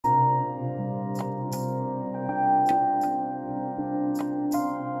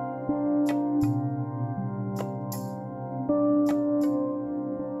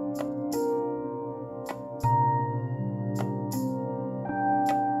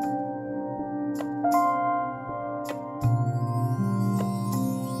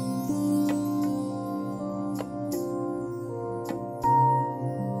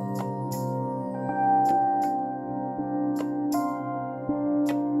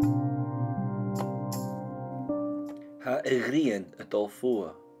y grian y dol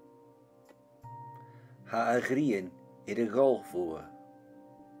fwa. Ha y grian i'r gol fwa.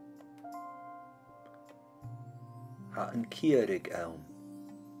 Ha yn cierig awn.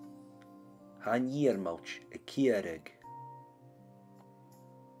 Ha yn iermawch y cierig.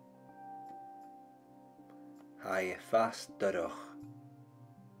 Ha y fast dyroch.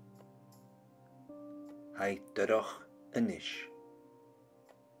 Ha y dyroch ynish.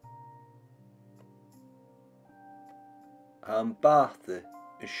 Ha yn bath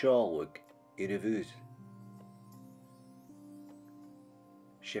y siolwg i'r fwyd.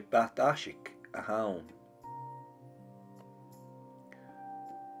 Se bat asig a hawn.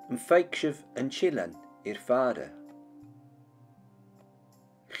 Yn ffeicsif yn chilan i'r fara.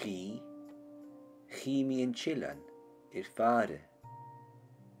 Chi mi yn chilan i'r fara.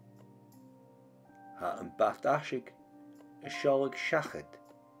 Ha yn bat asig y siolwg siachad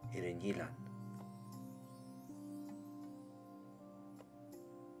i'r ynilan.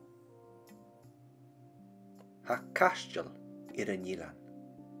 Ha castiol i'r ynilan.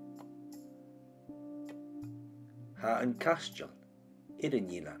 Ha yn castiol i'r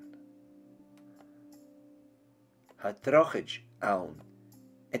ynilan. Ha drochid awn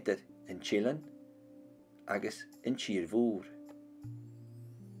edrych yn chilan agos yn chir fwr.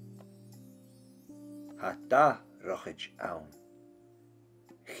 Ha da rochid awn.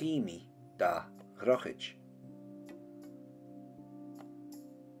 Chimi da rochid.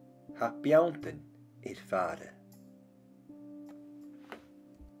 Ha biawnten i'r fara.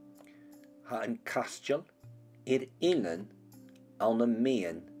 Ha yn castiol i'r ilan awn y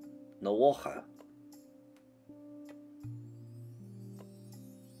mean na wocha.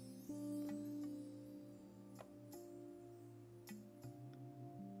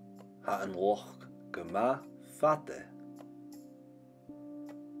 Ha yn woch gyma fada.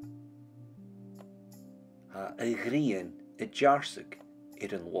 Ha y grian y jarsig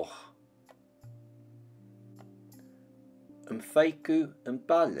i'r yn woch. Yn ffeicw yn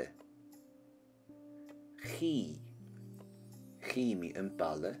balle. Chi mi yn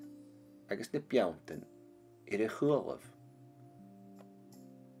balle agos na biawnten i'r chwolaf.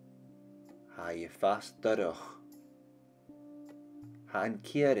 Ha y fast dyroch. Ha yn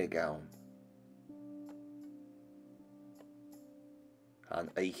cierig awn. Ha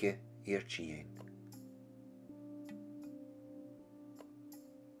yn eiche i'r chien.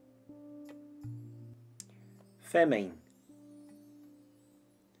 Femein.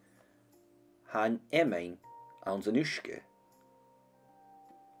 Ha yn emein awn z'n ushke.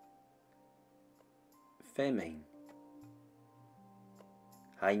 Femein.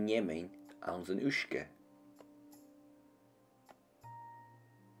 Ha yn emein awn z'n ushke.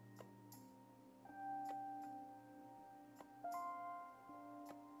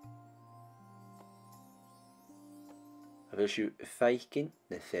 Wil je feiken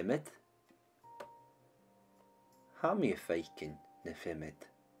na femmet? Ha mi feiken na femmet?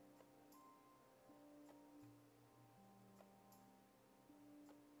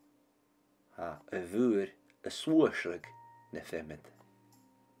 Ha y fwyr y swysrig na femmet.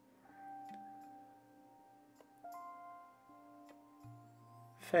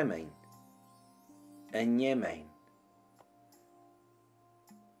 Femein. En jemein.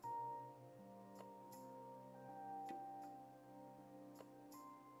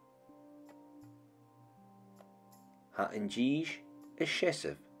 Ha yn gis y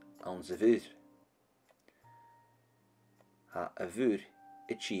siesaf awn zy fyr. Ha y fyr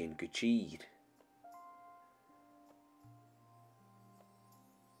y chien gychir.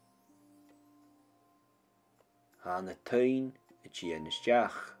 Ha na tuin y chien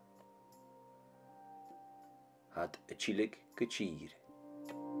ysdiach. Had y chilig gychir.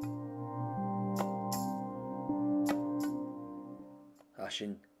 Ha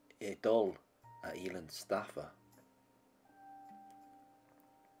sy'n edol a ilan staffa.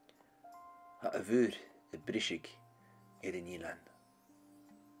 Ha y fyr y brisig i'r ynilan.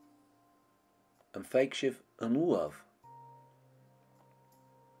 Yn ffeicsif yn waf.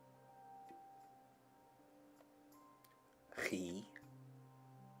 Chi.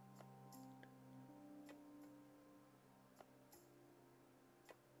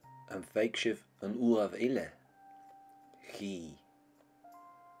 Yn ffeicsif yn waf ile. Chi.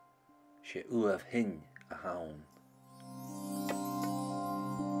 Se waf hyn a hawn.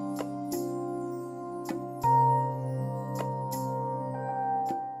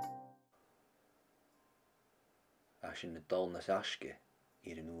 Sy'n y dol nas asge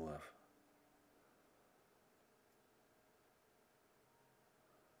i'r yn waf.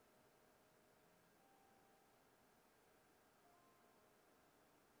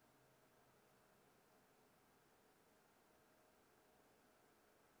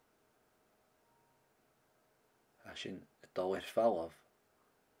 sin y dowyr fawaf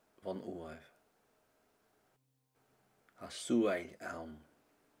von uaf. Ha sŵail awn.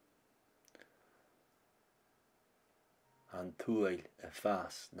 Han tŵail y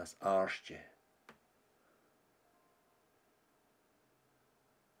ffas nas arstje.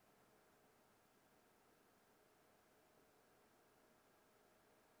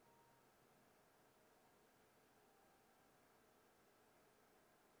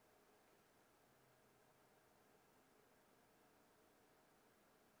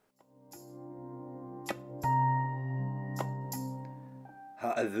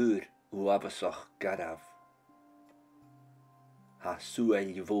 Ha y fŵr wafasoch garaf. Ha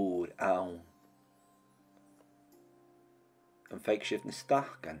sŵail fŵr awn. Yn feikshif na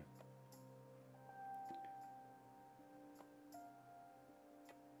stachgan.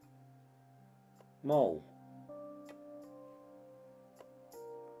 Mol.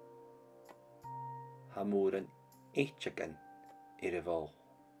 Ha môr yn eitchagan i'r efol.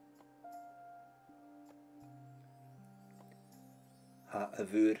 Ha y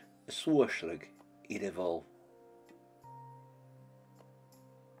fŵr y swashrig i'r efol.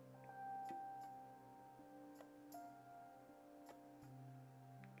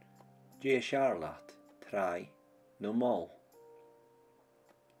 Je siarlat, trai, no mol.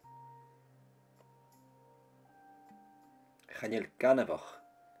 Chanel ganafach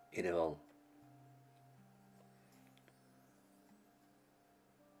i'r efol.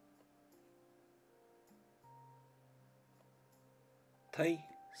 Tai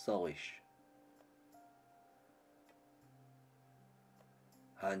solish.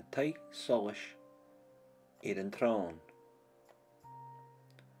 Han tai solish i'r yn tron.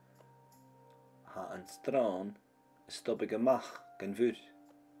 Ha yn strawn ystobig ymach gan fwr.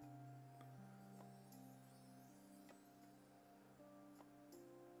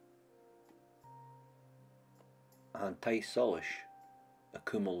 Han tai solish y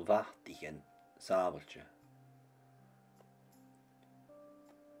cwmwl fat i gen safaltje.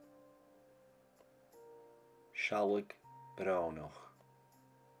 Sialig braunoch.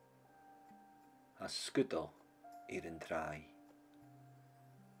 Ha sgwdol i'r yn trai.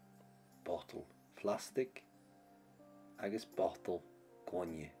 Bottle plastic agus bottle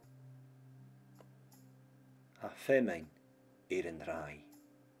gwonje. Ha femein i'r yn rai.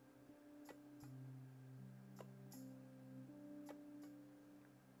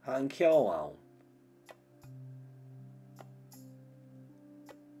 Ha yn cio awn.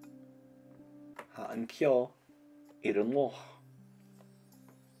 Ha yn cio i'r yn loch.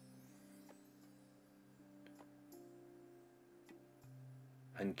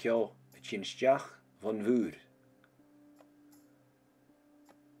 Han cio y tjinstjach van vuur.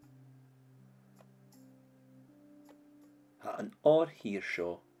 Ha een oor hier sjo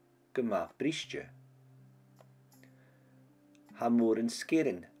gema briestje. Ha moor een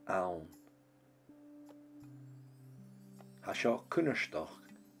skeren aan. Ha sjo kunnerstoch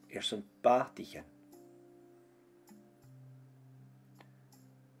zijn batigen.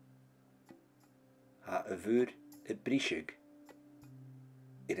 Ha een vuur het briesig.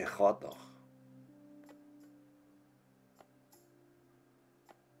 I'r chwadoch.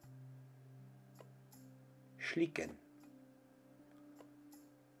 Schlieken.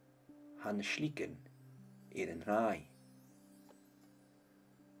 Han schlieken i'r yn rai.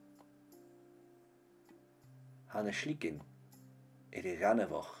 Han schlieken i'r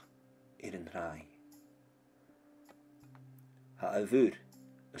ganafach i'r yn rai. Ha y fwr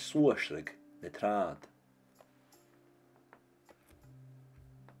y swasrig na trad.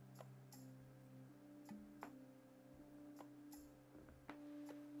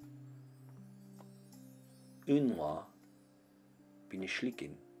 Unwa bin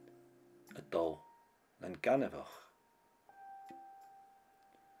schlicken a dol na'n ganafach.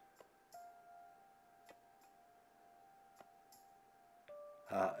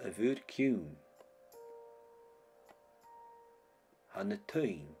 Ha y fwr ciwn. Ha na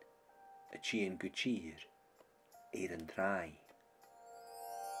tuin a chien gwchir i'r yn trai.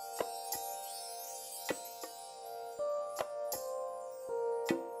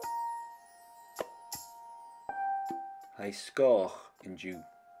 Hij skoch in ju.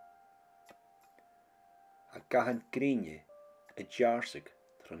 A gahan greenje a jarsig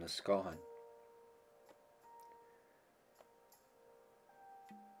tron a skohan.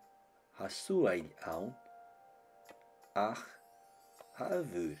 Ha suail awn. Ach, ha a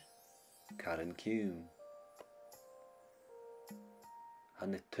vur, karen kium. Ha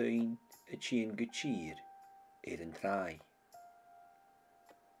na tuin a chien guchir een trai.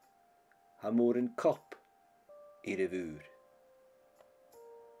 Ha moor een kop i'r vur.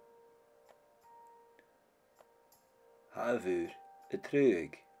 ha a bhúr a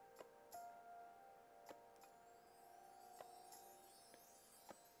trúig.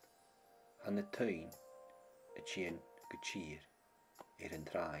 Ha na tuin a tían go tír an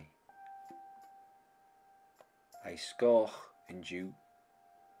trai. Ha scách an dú.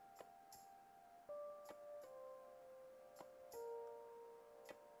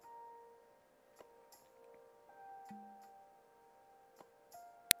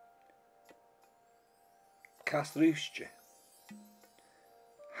 Casrúiste.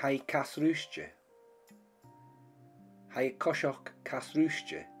 Ha casrúiste. Ha cosach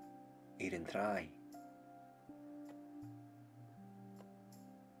casrúiste an trai.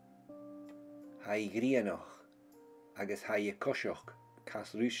 Ha grianach agus ha cosach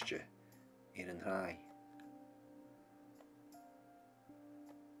casrúiste an trai.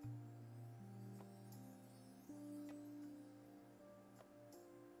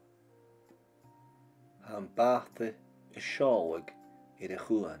 Ha an báta a seálag a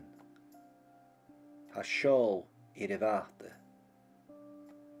chuan. Ha seál a bhata.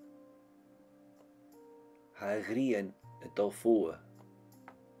 Ha a grian a dul fua.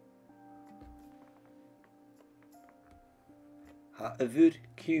 Ha a bhúr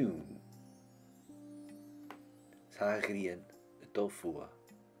ciún. Ha a grian a dul fua.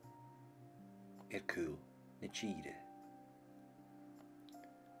 Cúl na tíre.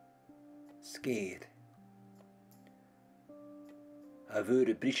 Scéad. Ha bhúr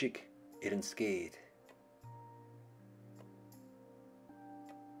a brísigh an scéad.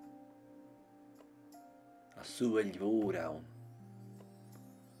 Ha súil mhór ann.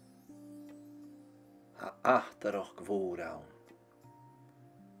 Ha achtarach mhór ann.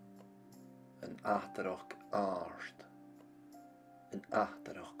 An achtarach ást. An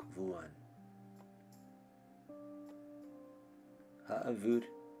achtarach mhuan. Ha a bhúr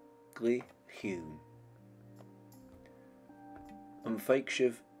glé chiún. An feig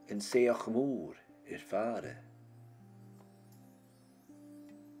sibh an séach mór fada.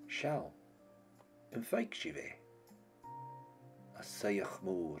 Seall, an feig sibh a séach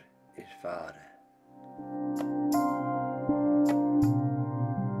mór fada.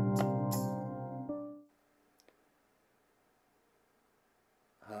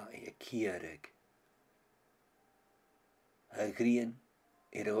 Ha a ciarag. Ha a grian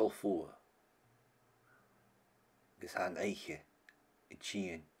a ghol fua. Gus ha an eiche a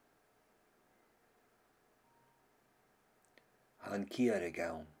tían. Ha an ciarag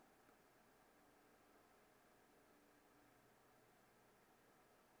ann.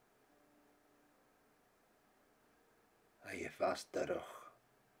 Ha a fastarach.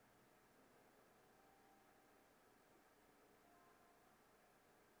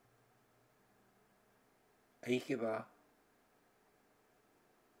 Eiche ba.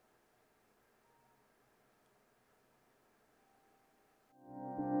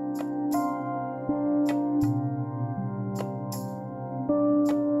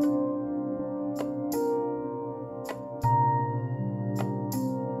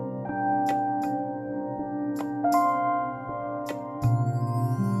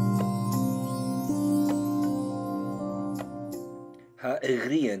 Ha a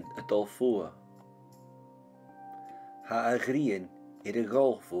grian a dul fua. Ha a grian a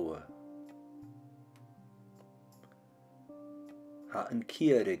ghol fua. Ha an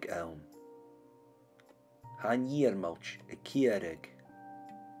ciarag ann. Ha an dhearmailt a ciarag.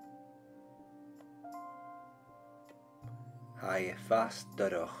 Ha a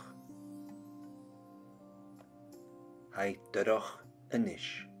fastarach. Ha darach inis.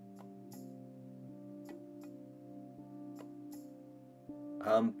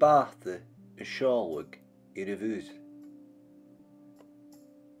 Ha an báta a seálag a bhúr.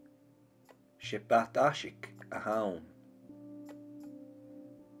 Se bat asig a haun.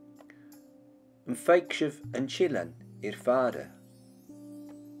 An feig sibh an chilan fada.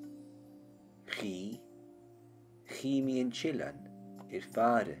 Chi mi an chilan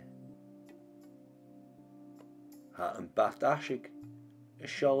fada. Ha an bat asig a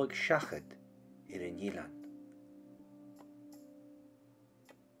seálag seachad an dhilan.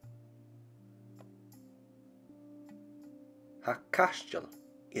 Ha castal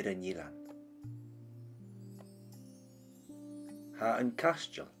an dhilan. Ha an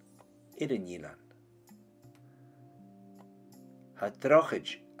castal an dhilan. Ha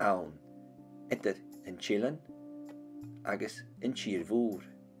drochid ann idir an chilan agus an tír mhór.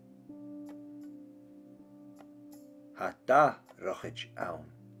 Ha da rochid ann.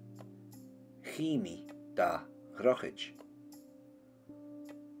 Chimi da rochid.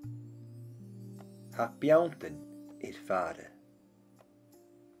 Ha beantan fada.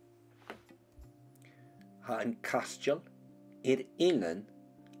 Ha yn castiol i'r unan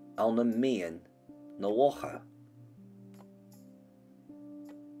awn y mean na wocha.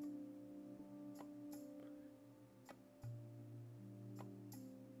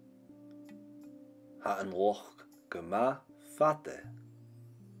 Ha yn woch gyma fade.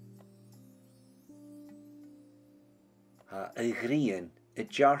 Ha y grien y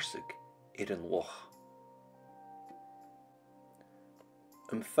jarsig i'r yn woch.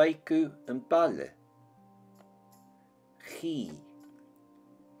 Yn ffeicw yn balle.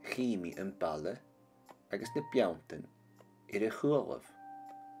 Chi mi yn balle agos na biawntin i'r y chwolaf.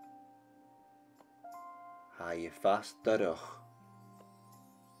 Ha i fast dyrwch.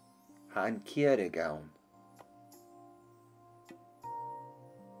 Ha yn cier y gawn.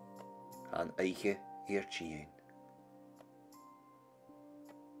 Ha yn eiche i'r tîn.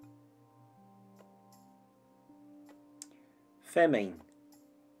 Femein.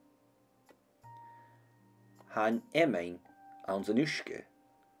 Ha yn emein awn sy'n uske.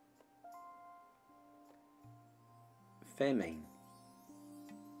 Femein.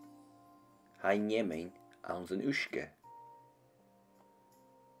 Ha yn emein awn sy'n uske.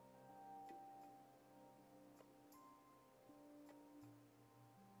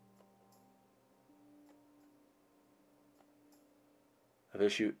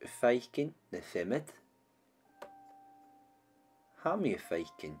 Wil je feikin na femmet? Ha mi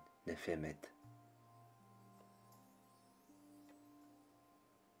feikin na femmet?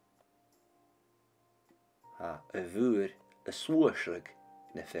 Ha y vuur y swoersig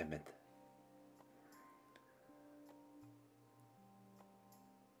na femmet?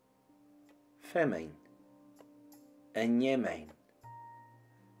 Femein. En jemein.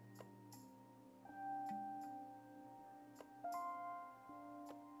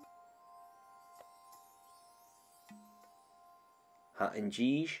 Ha yn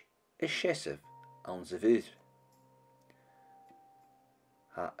gis y siesef awn sy fyr.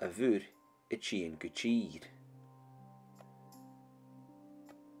 Ha y fyr y tîn gytîr.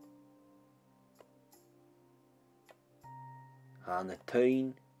 Ha yn y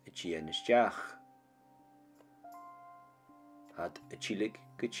tîn y tîn ysdiach. Had y tîlig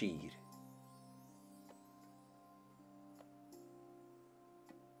gytîr.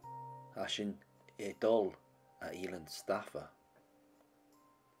 Ha sy'n edol a ilan staffa.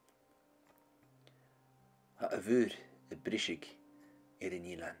 Ha y fyr y brisig i'r yn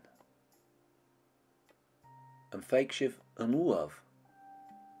ilan. Yn ffeigsif yn waf.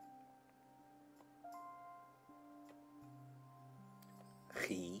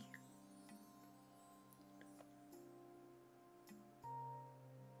 Chi.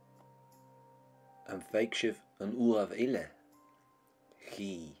 Yn ffeigsif yn waf ile.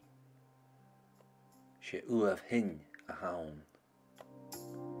 Chi. Se waf hyn a hawn.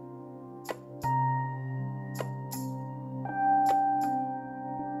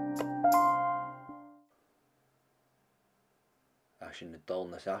 As yn y dol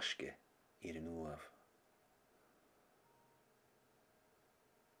nas asge i'r yn waf.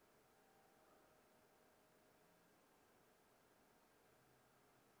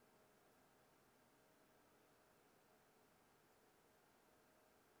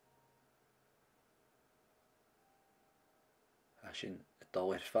 As yn y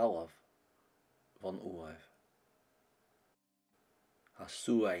dower fawaf von waf. A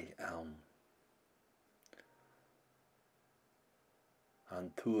sŵail awn. Han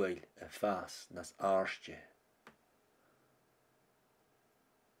tŵail y ffas nas arsge.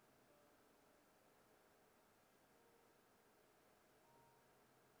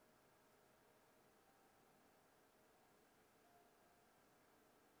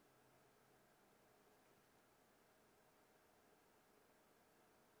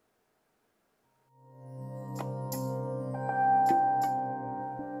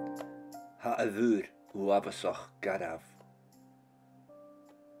 Ha y ddŵr wafasoch garaf.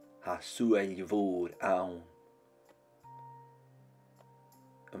 Ha sŵail fôr awn.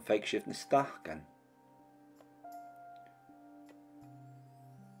 Yn ffeigsif na stachgan.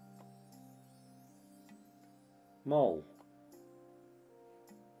 Mol.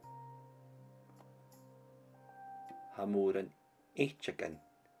 Ha môr yn eitchagan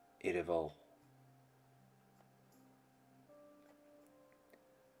i'r y fol.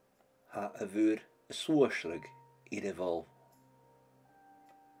 Ha y fyr y swoersrig i'r y fol.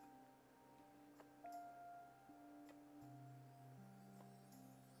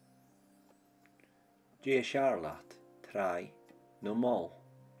 Je Charlotte, trai, no mol.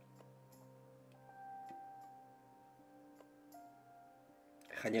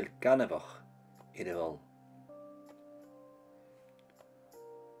 Chanel ganafach i'r y fol.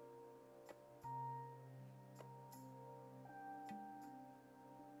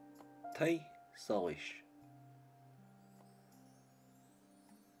 tai solis.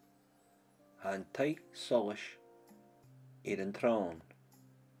 Han tai solis an trán.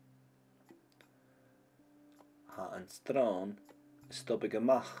 Ha an strán stobig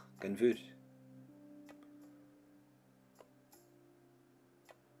amach gan bhúr.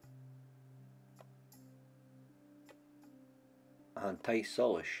 Han tai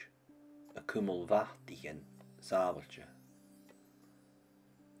solis a cumul vachtigen sábaltje.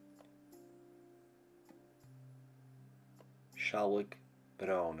 Shalwig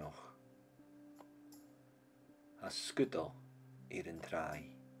braunoch. Ha skudal an trai.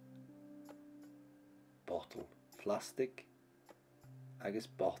 Bottle plastic agus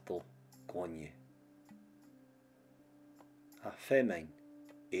bottle gwanje. Ha femein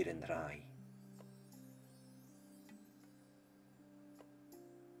an trai.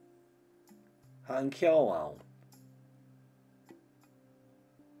 Ha an ceol awn.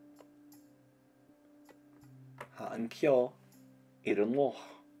 Ha an ceol an loch.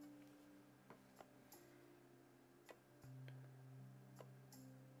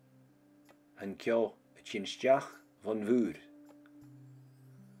 An ceol a tjinsteach van vuur.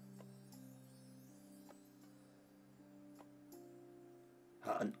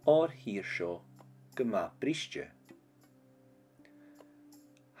 Ha an oorhiersjo gema briestje.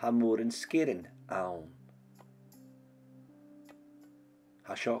 Ha moor een skeren aan.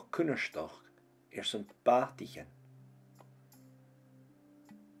 Ha sjo kunnerstoch zijn batigen.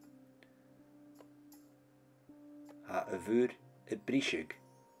 Ha a vuur het briesig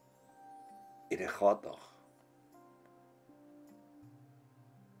de gadoch.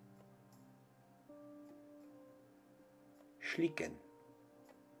 Schlieken.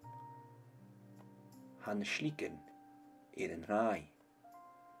 Han schlieken een raai.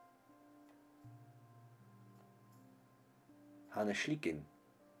 Han schlieken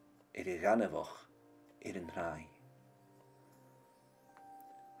de gannewoch een raai.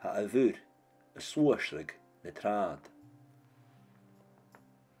 Ha a vuur a swoerslig de traad.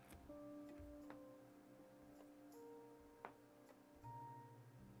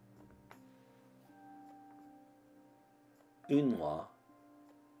 Unwa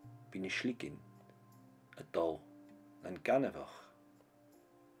bin schlikken a dal an gannewoch.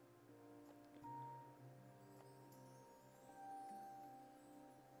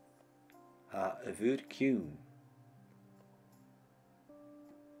 Ha a vuur kiun.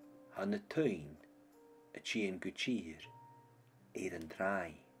 Ha na tuin a tjien gutsier een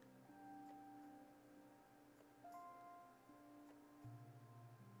draai.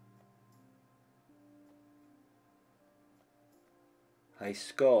 Hij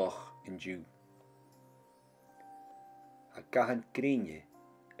skoch in Jew. Ha gahan grinje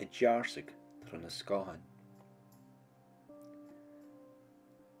a jarsig tron a skohan.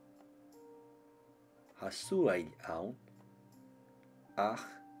 Ha suail aun, ach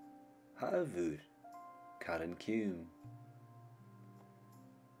ha a vuur karen kium.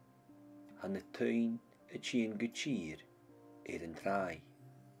 Ha na tuin a tjien gutsier een draai.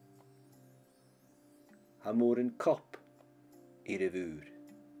 Ha moor een kop a vuur.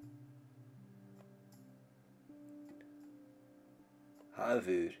 Ha a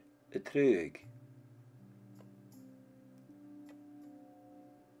vuur a treug.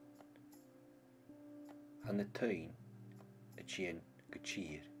 Ha na tuin a tjien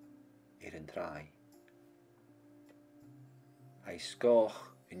gutsier een draai. Hij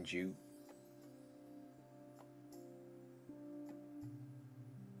skoch in Jew.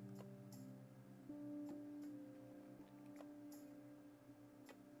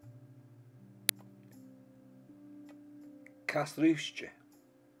 Kasrústje.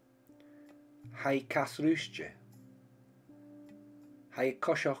 Hij kasrústje. Hij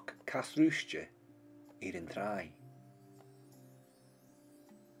koshok kasrústje een draai.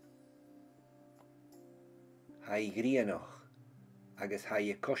 Hij grienoch agus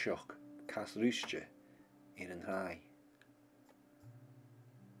hij koshok kasrústje een draai.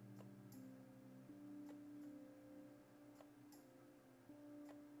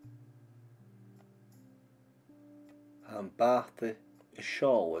 Han bachte a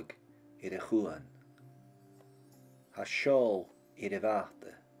sjálwig a chuan. Ha sjál a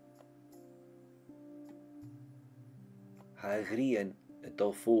bhachte. Ha grien a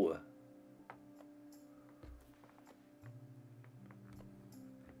dolfua.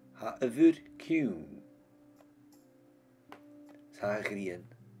 Ha a vuur kiun. Ha grien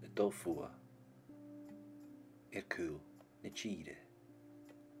a dolfua. Cool na tjide.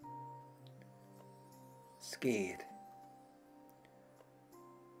 Skeer.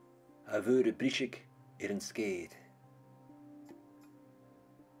 Ha vuur a brisig een skeer.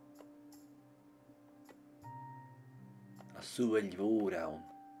 súil mhór ann.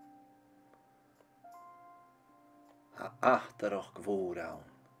 Ha achtarach mhór ann.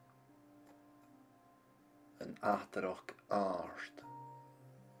 An achtarach ást.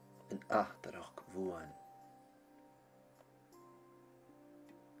 An achtarach mhuan.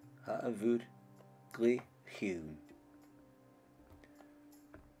 Ha a bhúr glé chiún.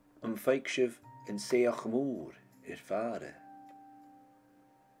 An feig sibh an séach mór fare.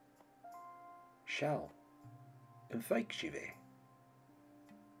 Seall, an feig sibh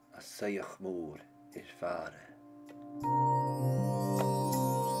a séach mór fare.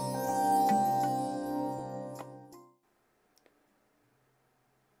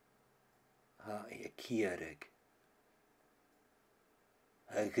 Ha a ciarag.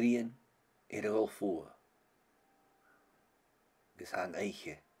 Ha grian a ghol fua. Gus ha an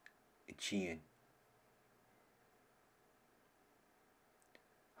eiche I tían.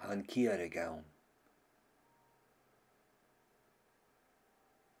 Ha an ciarag ann.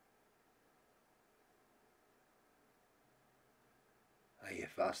 Ha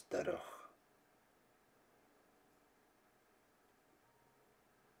fast darach.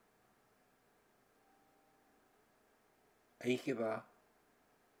 Eiche ba.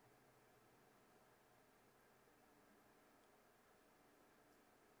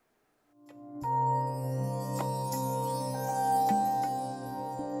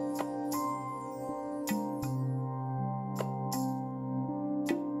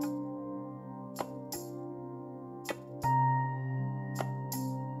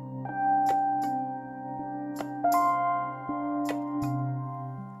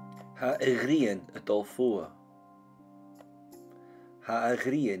 Ha a grian a dul fua. Ha a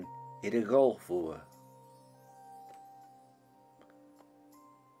grian a ghol fua.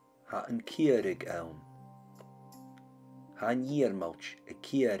 Ha an ciarag ann. Ha an iarmouch a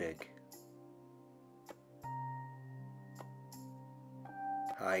ciarag.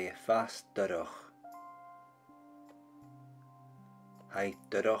 Ha fast darach. Ha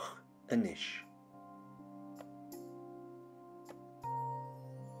darach anish.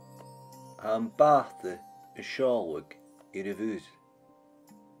 Ha an bathe a seálag a bhús.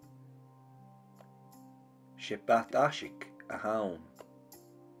 Se bat asig a haun.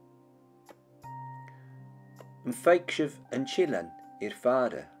 An feig sibh an chilan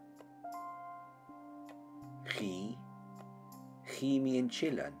fare. Chi mi an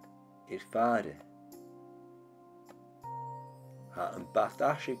chilan fare. Ha an bat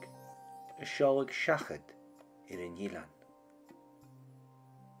asig a seálag seachad an yilan.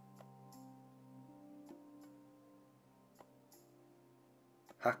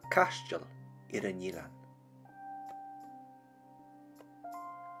 Ha castel an yilan.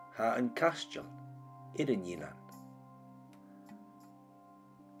 Ha an castel an yilan.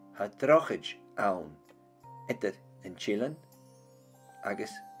 Ha drochid ann etter an chilan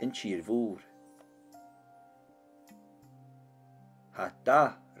agus an tír mhór. Ha da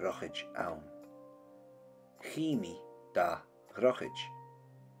rochid ann. Chimi da rochid.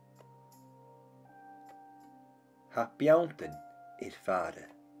 Ha beantan fare.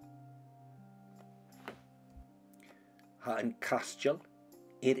 Ha an castel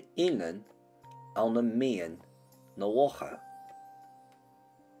ilan an na mean na locha.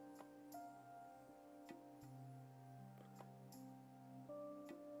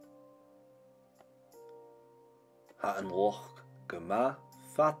 Ha an loch gema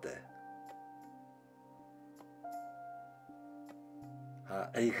fate. Ha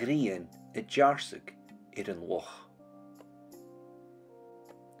a grian a jarsig an loch.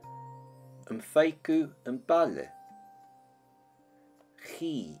 An feicu an balle.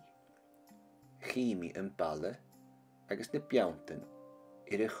 Chi mi an balle agus na beantan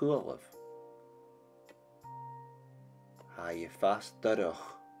a chualah. Ha fast darach.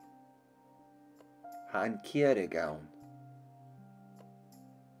 Ha an ciarag ann.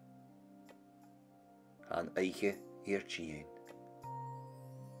 Ha an eiche tían.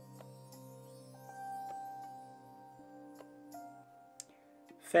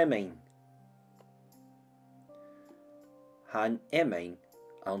 Femein. Ha an emein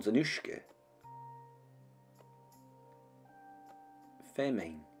an zan uske.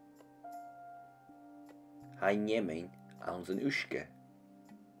 Femein. Ha an emein an zan uske.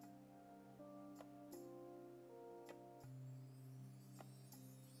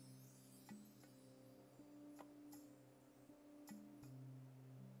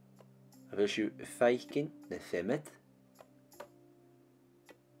 Wil je feiken na femmet?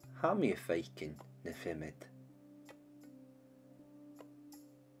 Ha mi feiken na femmet?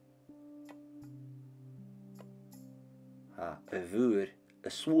 Ha a bhúr a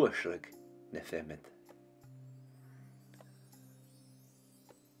suasrug na femmet.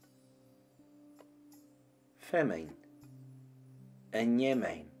 femein, a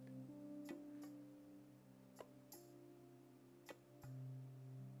njemein.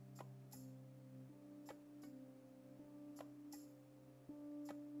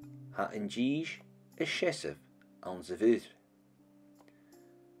 Ha yn gís y siesaf an sy fyr.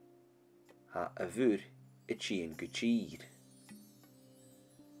 Ha y fyr y tîn gytîr.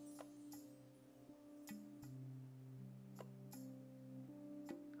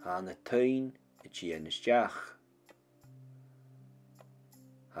 Ha yn y tyn y tîn ysdiach.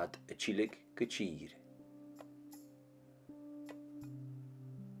 Had y tîlig gytîr.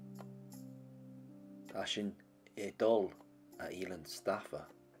 Tasyn e dol a ilan staffa.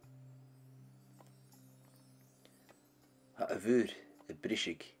 Ha y fyr y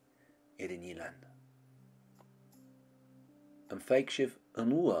brisig yn ilan. Yn feigsif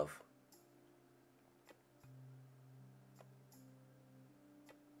yn uaf.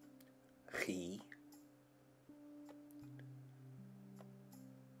 Chi.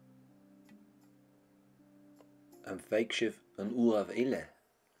 Yn feigsif yn uaf ille.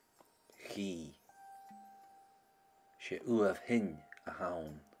 Chi. Se uaf hyn a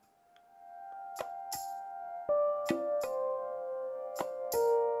hawn.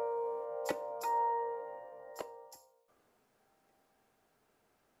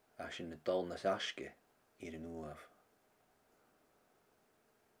 As yn y dol nas asge i'r yn uaf.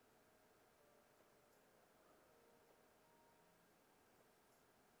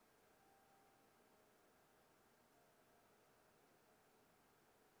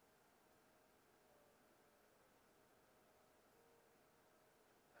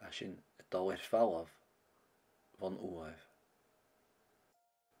 As yn y dol i'r ffalaf von uaf.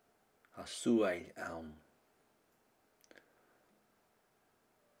 A sŵail awn.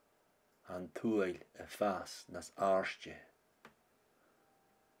 Han tŵail y ffas nas arsge.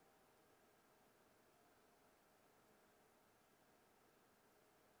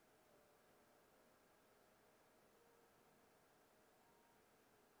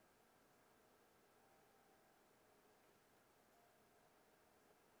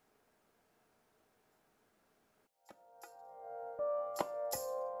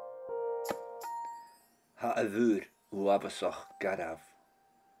 Ha y fyr uafasoch garaf.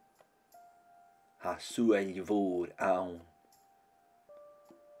 Ha sŵail fôr awn.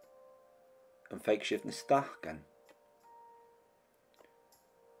 Yn feigsif na stachgan.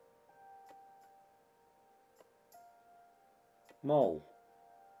 Mol.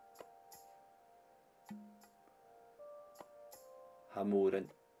 Ha môr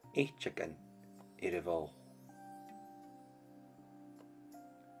yn eitchagan i'r efol.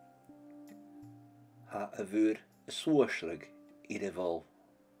 Ha y fyr y swasrug i'r efol.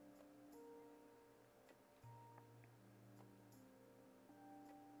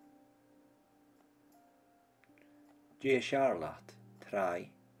 Je Charlotte, trai,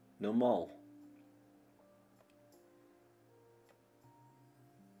 no mol.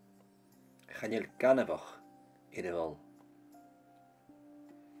 Chanel ganafach i'r efol.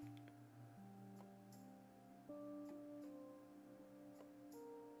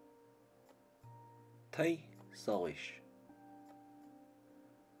 Tai solish.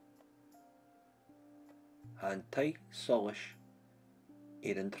 Han tai solish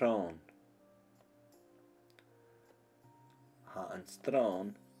i'r yn tron. Ha yn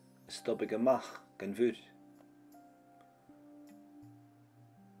strawn ystobig ymach gan fyr.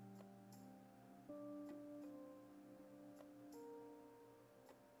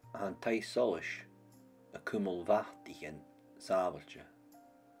 Han tai solish y cwmwl fath i gen safaltje.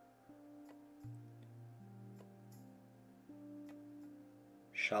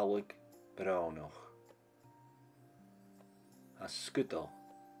 Sialig braunoch. A sgydol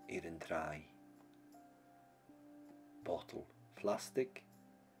i'r yn trai. Bottle plastic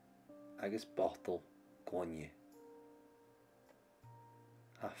agus bottle gwonje.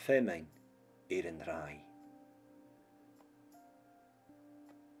 A femein i'r yn rai.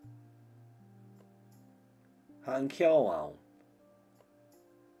 Ha yn cio awn.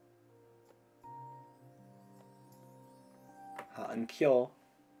 Ha yn cio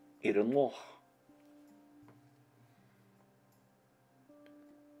i'r yn loch.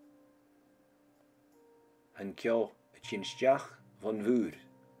 Han cio y tjinstjach van vuur.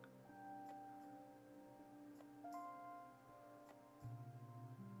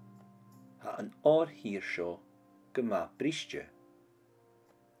 Ha een oor hier zo gema briesje.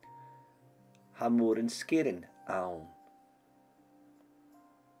 Ha moor een skeren aan.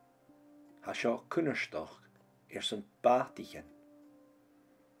 Ha zo kunnerstoch zijn batigen.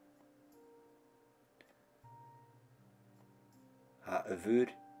 Ha een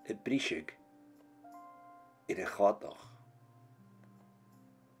vuur het briesje ir a chodach.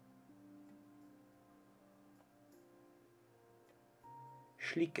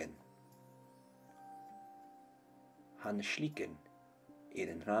 Slikken. Han slikken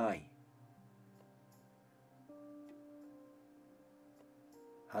ir an rai.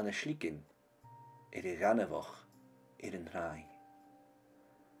 Han slikken ir a ganavach ir an rai.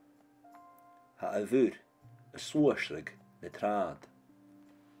 Ha a vur a sworsrig na trad.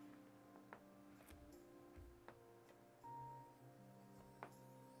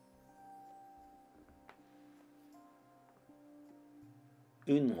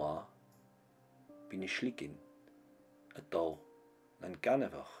 Unwa bin slikken a dol an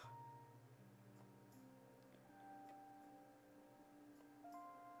ganavach.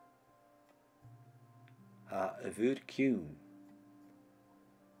 Ha a vur kiwn.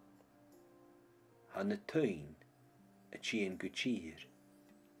 Ha na tuin a tjían gutír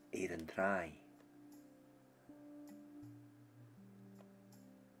ir an trai.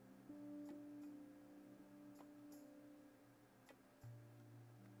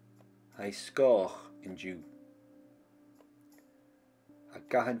 Ha skách in djú. Ha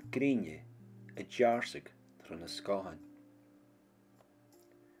gahan grinne a jarsig tro na skáhan.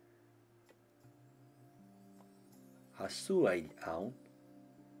 Ha súail aun,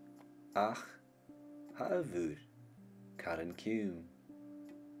 ach ha a vur karan kiwn.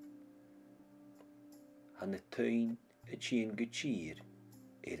 Ha na tuin a tjían gutír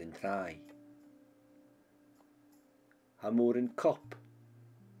ir an trai. Ha mór an cop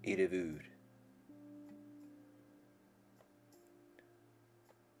ir a vur.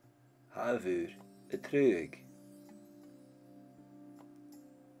 Ha a vur a trög.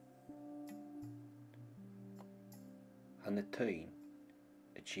 Ha na tuin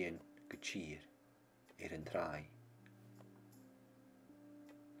a tjían gutír ir an trai.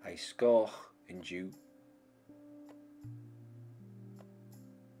 Ha skách in djú.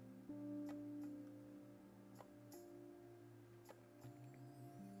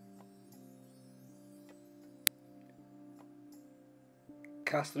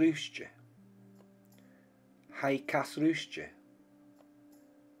 Casrúste. Hai casrúste.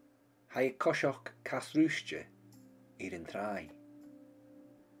 Hai cosioch casrúste ir an trai.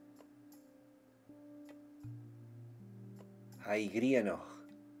 Hai grianoch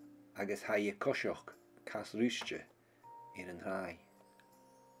agus hai cosioch casrúste ir an trai.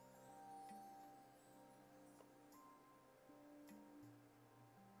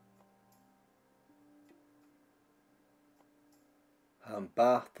 Ha an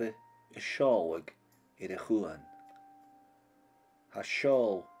báte a seálag ir a chuan. Ha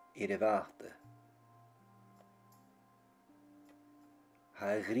seál ir a bháte. Ha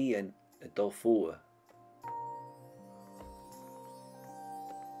a ghrian a dul fua.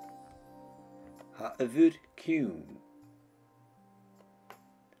 Ha a vur kiwn.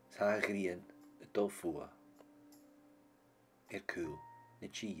 Ha a ghrian a dul fua. Ir cool na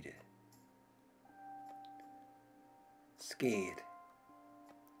tíre. Skeid.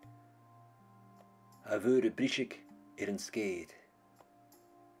 Ha vur a brisig ir an skeid.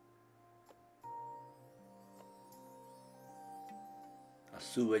 Ha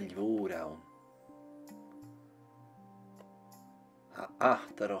súail mhór ann. Ha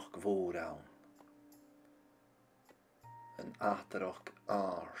achtarach mhór ann. An achtarach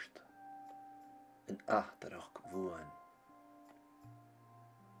ást. An achtarach mhuan.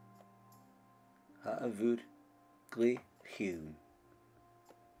 Ha a vur glé chiwn.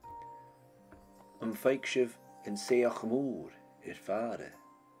 An feicsibh in séach mór ir fare.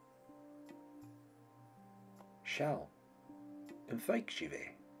 Seall, an feicsibh é,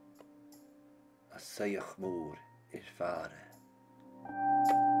 a séach mór ir fare.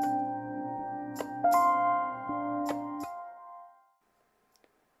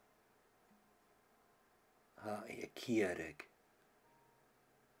 Ha é a ciareg.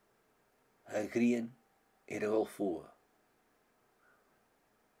 Ha ghrian ir a bhfuil fua.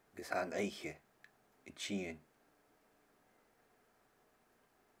 Gus ha an eiche i tjían.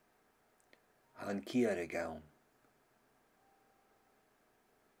 Ha an ciareg ann.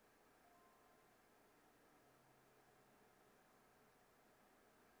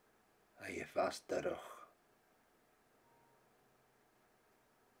 Ha é fastarach.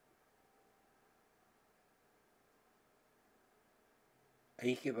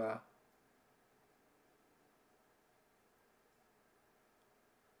 Eiche ba.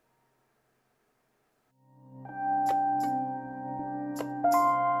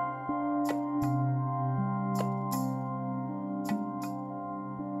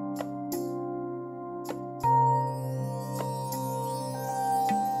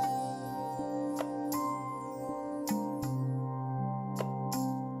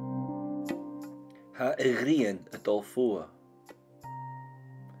 Ha y grian y dol fwa.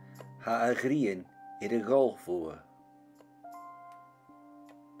 Ha y grian i'r gol fwa.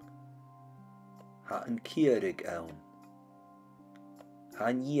 Ha yn cierig awn.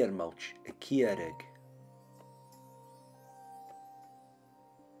 Ha yn iermawch y cierig.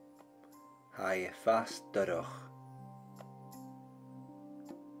 Ha y fast dyroch.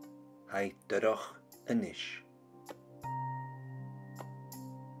 Ha y dyroch ynish.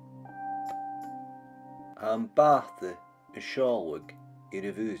 Ha yn bath y siolwg i'r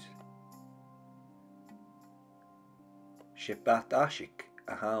fwyd. Se bat asig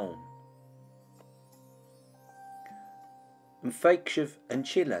a hawn. Yn ffeicsif yn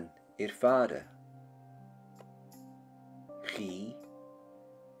chilan i'r fara.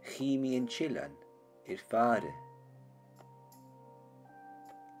 Chi mi yn chilan i'r fara.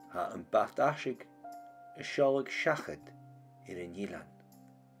 Ha yn bat asig y siolwg siachad i'r nilan.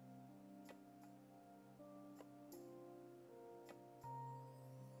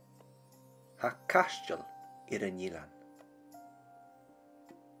 Ha castiol i'r nilan.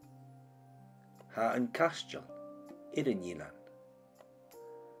 Ha yn castiol i'r nilan.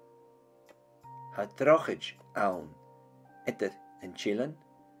 Ha drochid awn edrych yn chilan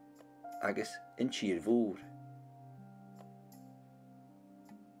agos yn chir fwr.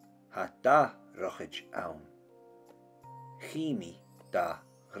 Ha da rochid awn. Chimi da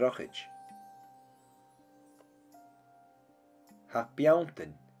rochid. Ha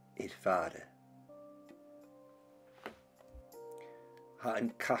biawnten i'r fara. Ha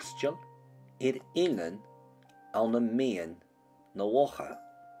yn castiol i'r unan awn y mean na locha.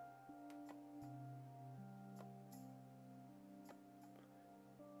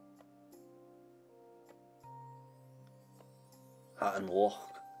 Ha yn loch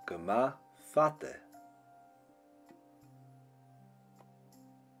gyma fada.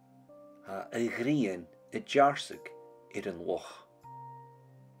 Ha y grian y jarsig i'r yn loch.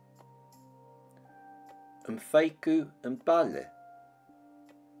 Yn ffeicw yn bale.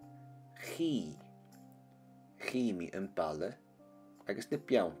 Chi mi yn bale agos na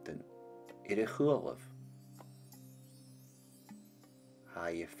biawnten i'r chwolaf. Ha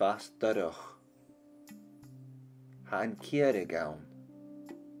y fast dyroch. Ha yn cierig awn.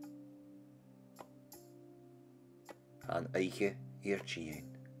 Ha yn eiche i'r chien.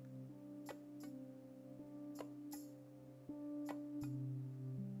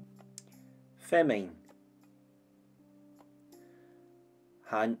 Femein.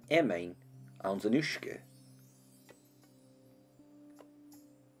 Ha yn emein awn z'n ushke.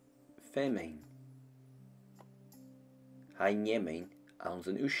 Femein. Ha yn emein awn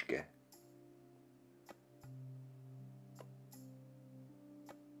z'n ushke.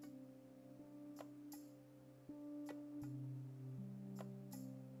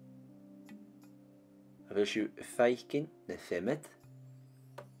 Wil je feiken na femmet?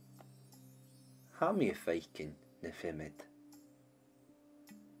 Ha mi feiken na femmet?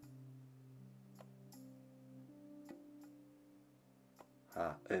 Ha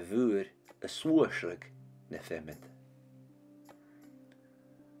y fwyr y swysrig na femmet.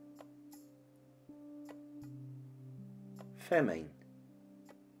 Femein.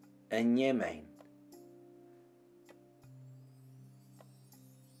 En jemein.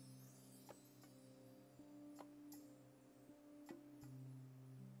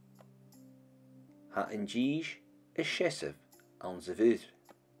 Ha yn gis y siesaf awn zy fyr.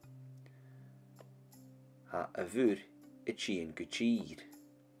 Ha y fyr y chien gychir.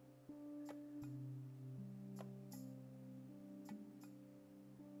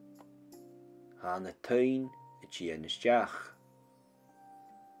 Ha yn y tuin y chien ysdiach.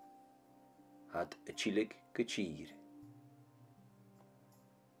 Had y chilig gychir.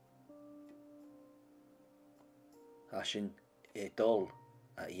 Ha sy'n edol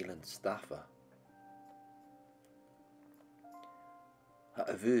a ilan staffa. Ha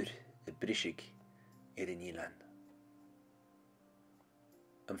y fyr y brisig i'r nilan.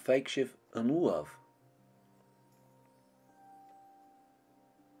 Yn ffeicsif yn waf.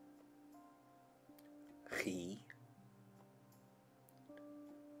 Chi.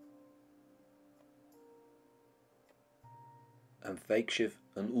 Yn ffeicsif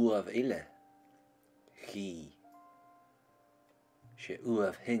yn waf ile. Chi. Se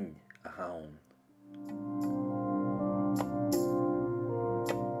waf hyn a hawn.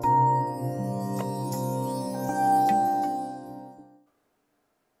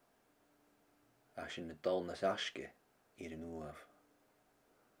 Sy'n y dolnas asge i'r nwaf.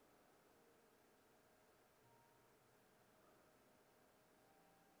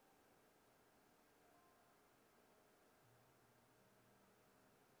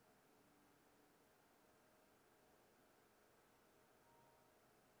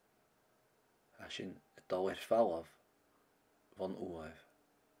 sin y dolir fallaf van oef.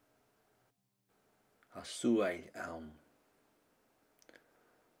 Ha súail awn.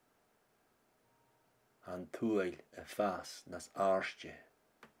 Han túail y ffas nas arstje.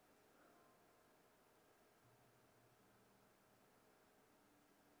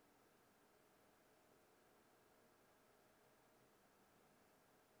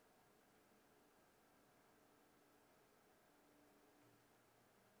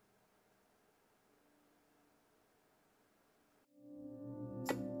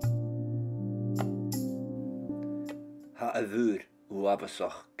 Ha y ddŵr o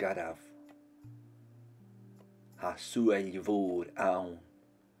afasoch garaf. Ha súail fôr awn.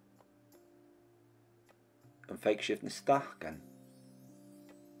 Yn feicsift na stachgan.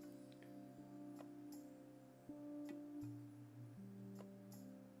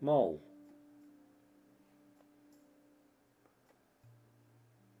 Mol.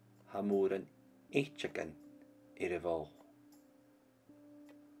 Ha môr yn eitchagan i'r efol.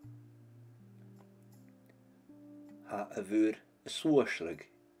 Ha y ddŵr y swasrig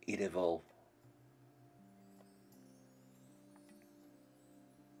i'r efol.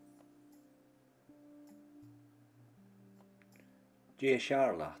 Je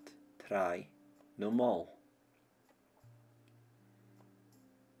siarlat, trai, no mol.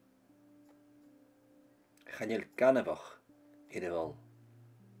 Chanel ganafach i'r efol.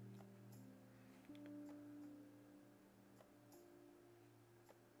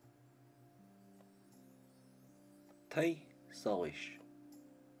 Tai solish.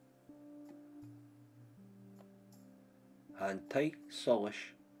 Han tai solish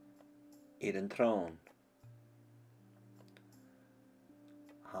i'r yn trôn.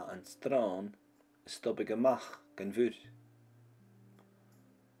 Ha yn strôn stobig ymach gan fwr.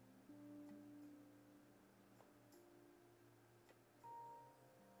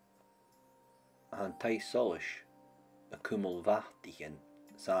 Han tai solish y cwmwl fachdichen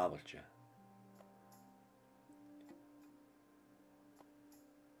safaltje.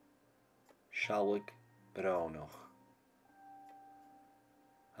 Sialig braunoch.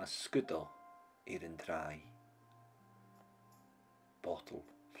 Ha sgydol i'r yn trai. Bottle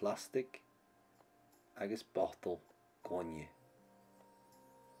plastic agus bottle gwonje.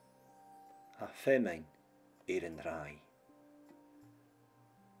 Ha femein i'r yn trai.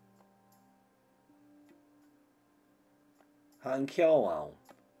 Ha yn ciaw awn.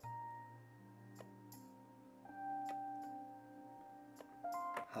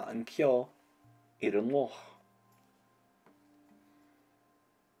 Ha yn ciaw i'r yn loch.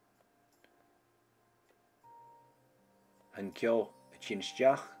 Han ciaw y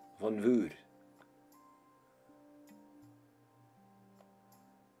tjinstjach van vuur.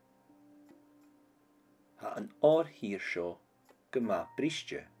 Ha een oor hier sjo gema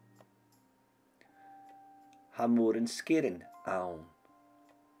bristje. Ha moor een skeren awn.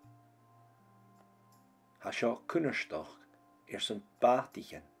 Ha sjo kunnerstoch zijn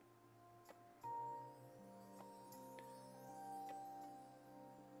batichen.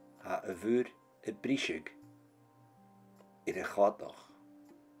 Ha een vuur het brisig i'r y chwadoch.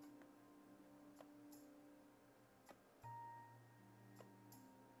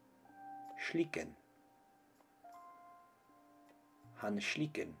 Schlieken. Han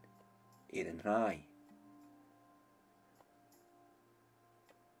schlieken i'r yn rai.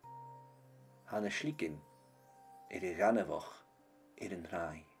 Han schlieken i'r y ganafach i'r yn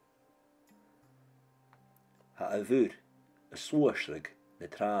rai. Ha y vuur y swasrig na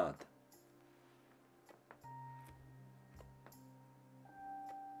trad.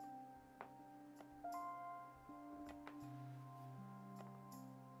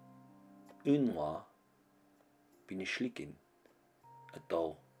 Unwa bin y schlicken y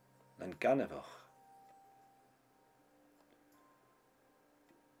dol na'n ganafach.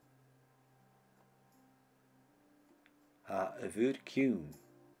 Ha y vuur ciwn.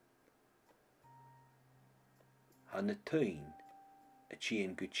 Ha na tuin y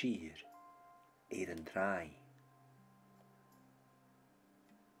chien gwchir i'r yn trai.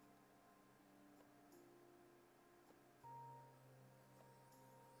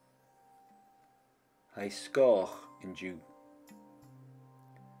 Hij skoch in ju.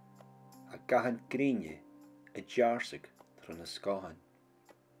 A gahan grinje a jarsig tron a skohan.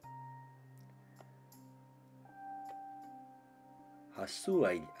 Ha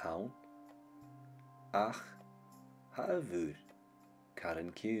suail awn. Ach ha a vuur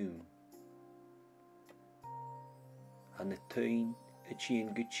karen kiwn. Ha na tuin a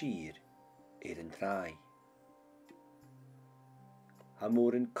chien guchir i'r yn trai. Ha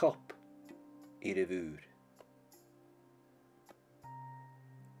moor een kop i'r y vuur.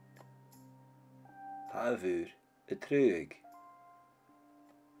 ha a bhúr a trúig.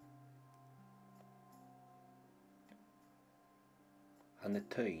 Ha na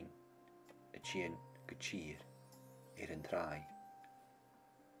tuin a tían go tír an trai.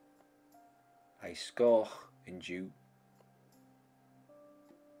 Ha scách an dú.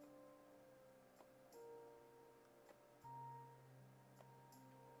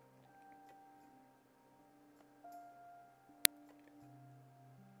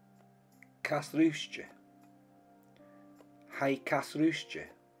 Casrúiste. Ha casrúiste.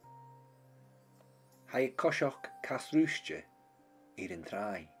 Ha cosach casrúiste an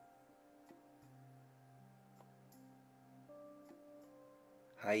trai.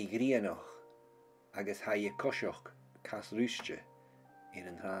 Ha grianach agus ha cosach casrúiste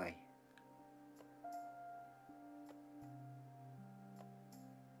an trai.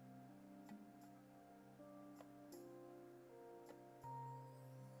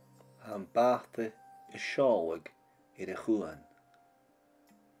 Ha an báta a seálag a chuan.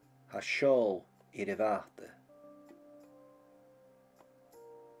 Ha seál a bhata.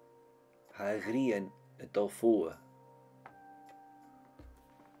 Ha a grian a dul fua.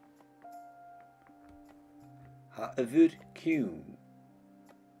 Ha a bhúr ciún.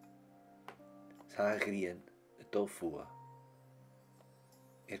 Ha a grian a dul fua.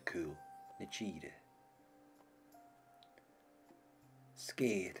 Cúl na tíre.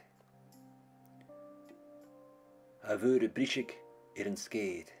 Scéad. Ha bhúr a brisig an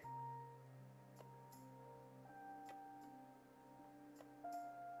scéad.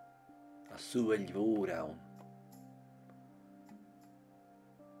 Ha súil mhór ann.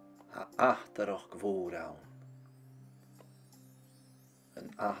 Ha achtarach mhór ann. An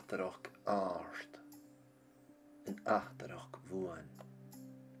achtarach ást. An achtarach bhuan.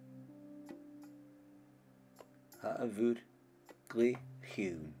 Ha a bhúr glé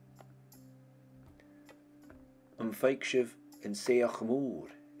chiún. An feig sibh an séach mór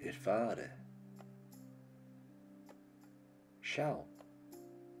fada. Seall,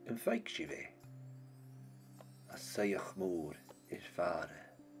 an feig sibh a séach mór fada.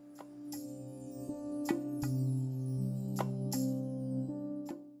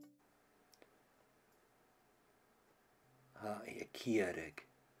 Ha a ciarag.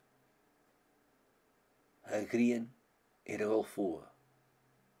 Ha grian a ghol fua.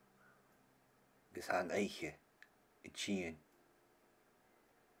 Gus ha an eiche a tían.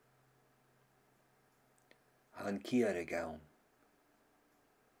 Ha an ciarag ann.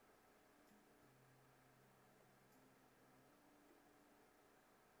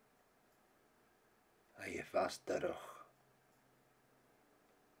 Ha fastarach.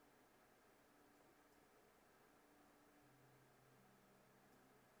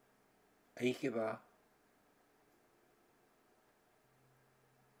 Eiche ba.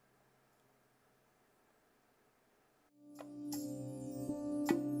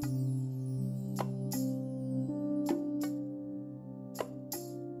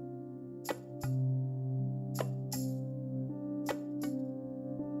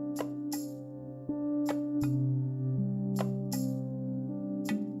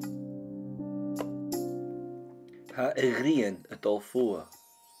 Ha a grian a dul fua.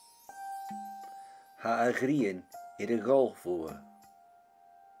 Ha a grian a ghol fua.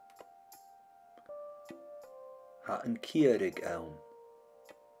 Ha an ciarag ann.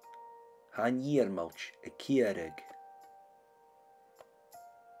 Ha an iarmalt a ciarag.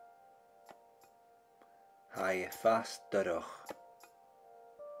 Ha a fast darach.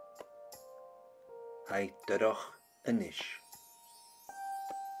 Ha darach anish.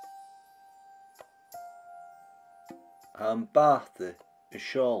 Ha an báta a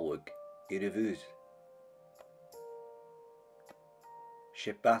seálag a bhúr.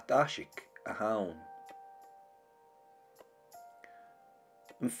 Se bat asig a haun.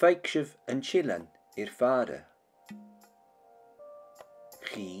 An feig sibh an chilan fada.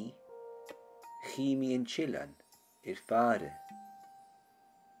 Chi an chilan fada.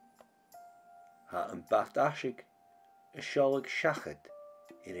 Ha an bat asig a seálag seachad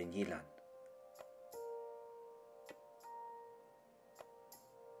an ilan.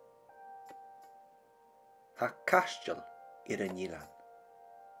 Ha castal an ilan.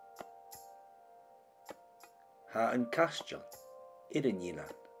 Ha an castal an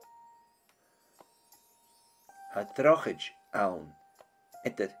ilan. Ha drochid ann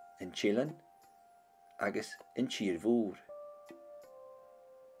idir an chilan agus an tír mhór.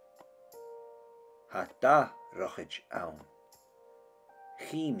 Ha da rochid ann.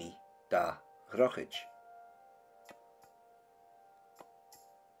 Chimi da rochid.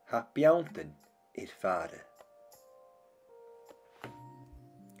 Ha beantan fada.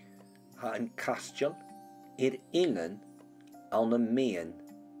 Ha yn castiol i'r unan awn y mean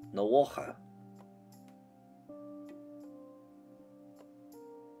na wocha.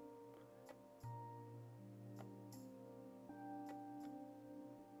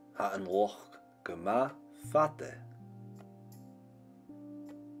 Ha yn woch gyma fade.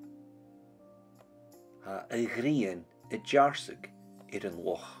 Ha y grien y jarsig i'r yn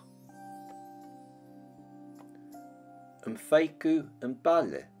woch. Yn ffeicw yn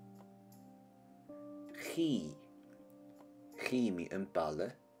balle. Chi mi yn balle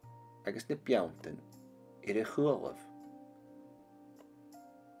agos na biawntan i'r y chwolaf.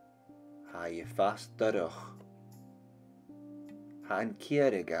 Ha i fast dyrwch. Ha yn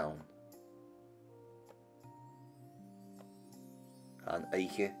cier y gawn. Ha yn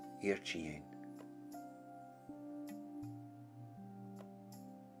eiche i'r tîn.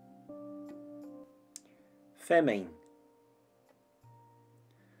 Femein.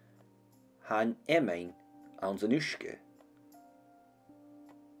 Ha yn emein ans yn uske.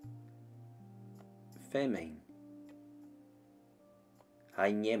 Femein. Ha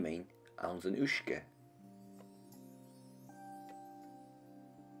yn emein ans yn uske.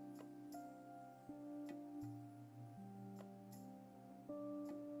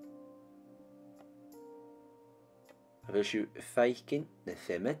 Wil je feiken na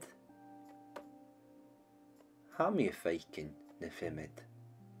femmet? Ha mi feiken na femmet?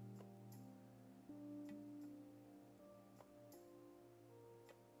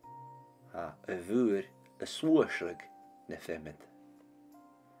 Ha y fwyr y swysrig na femmet.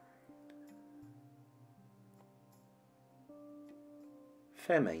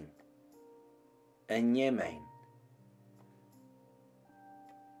 Femein. En jemein.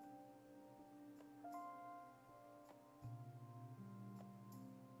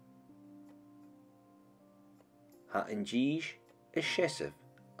 Ha yn gis y siesaf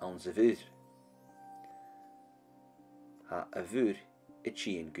ans y fwyr. Ha y fwyr y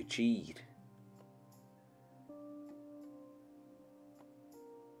tîn gytîr.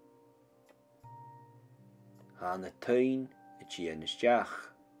 Ha yn y tîn y tîn ysdiach.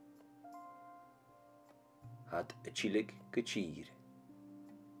 Had y tîlig gytîr.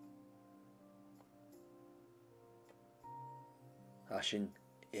 Ha sy'n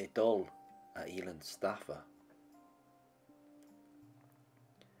edol a ilan staffa.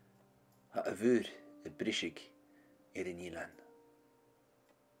 Ha y fwyr y brisig i'r yn ilan.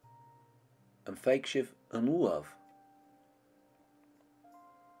 Yn ffeigsif yn waf.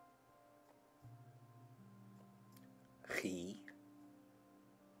 Chi.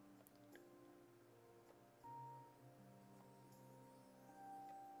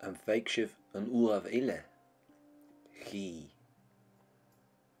 Yn ffeigsif yn waf ille. Chi.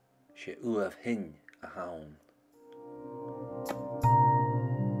 Se waf hyn a hawn.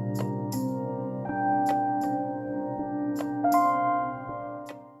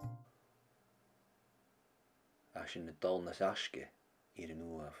 As yn y dolnas asge i'r yn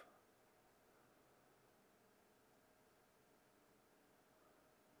waf.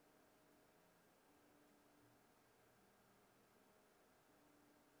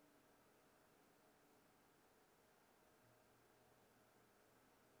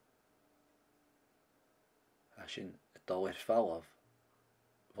 As yn y doler falaf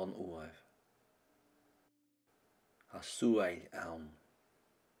von waf. A sŵail awn.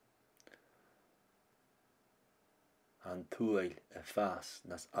 Han tŵail y ffas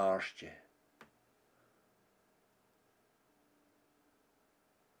nas arsge.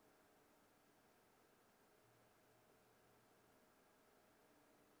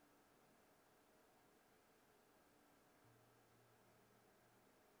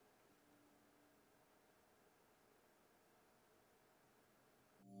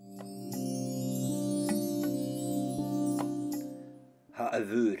 Ha y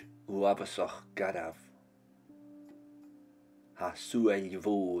fwyr o abasoch garaf. Ha sŵail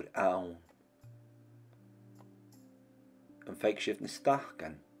fôr awn. Yn ffeigsif na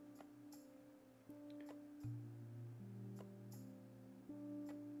stachgan.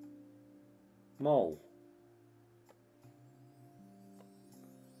 Mol.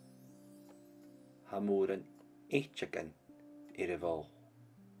 Ha môr yn eitchagan i'r efol.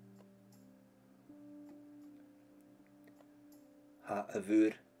 Ha y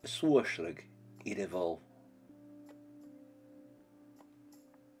fwyr y swysrig i'r efol.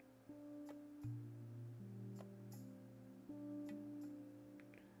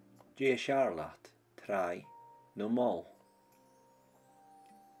 Je Charlotte, trai, no mol.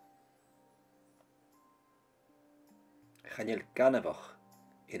 Chanel ganafach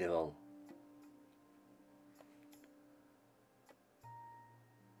i'r efol.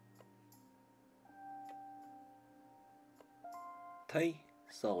 tai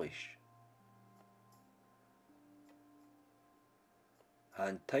solish.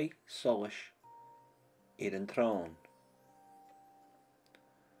 Han tai solish an trón.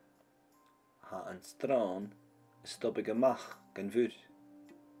 Ha an strán stubig amach gan bhúr.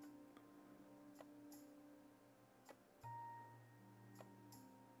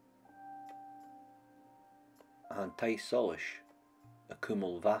 Han tai solish a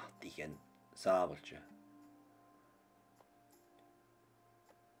cumul vachtigen sábaltje.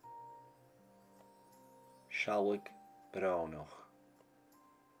 Shalwig braunoch.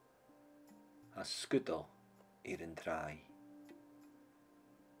 Ha skuttel an trai.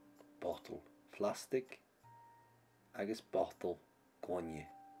 Bottle plastic agus bottle gwonje.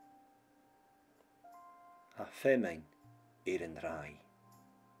 Ha femein an trai.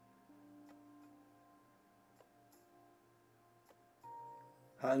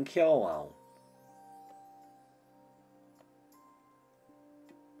 Ha an ceol awn.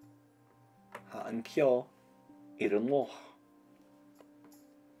 Ha an ceol an loch.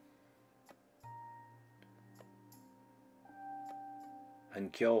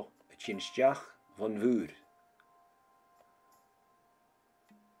 Han ceol a tjinsteach van vuur.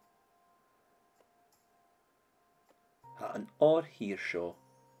 Ha an oor hier sjo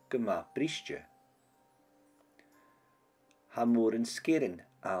gema briestje. Ha moor een skeren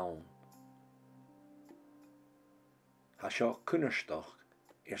aan. Ha sjo kunnerstoch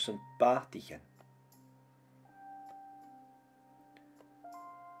zijn batigen.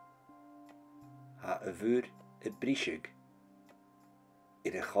 Ha a vuur a briesig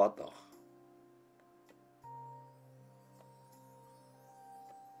a chadoch.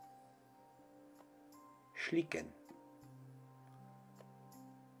 Schlieken.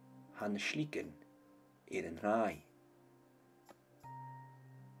 Han schlieken een raai.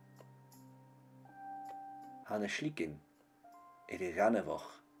 Han schlieken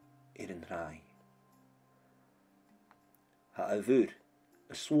gannewoch een raai. Ha a vuur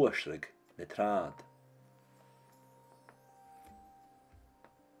a swoerslig na traad.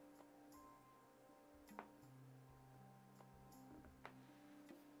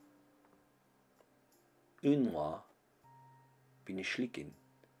 Unwa bin schlikken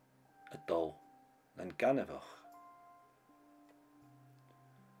a dol nan gannewoch.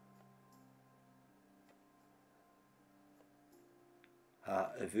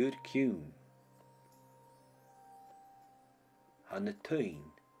 Ha a vuur kiun. Ha na tuin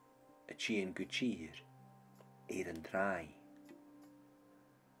a tjien gutsier een draai.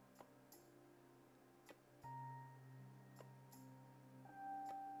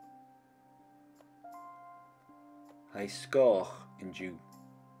 Hij skoch in Jew.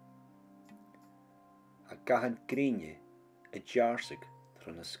 Ha gahan greenje a jarsig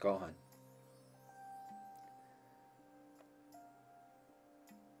tron a skohan.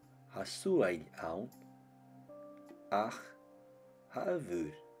 Ha suail aan, ach ha a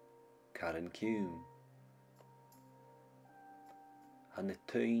vuur karen kiun. Ha na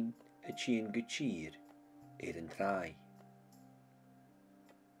tuin a tjien gutsier een draai.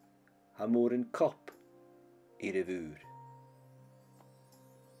 Ha moor een kop a vuur.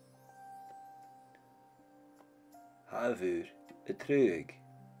 Ha a vuur a treug.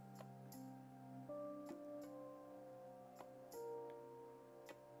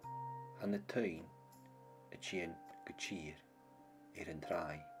 Ha na tuin a tjien gutsier een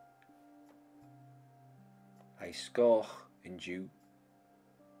draai. Hij skoch in Jew.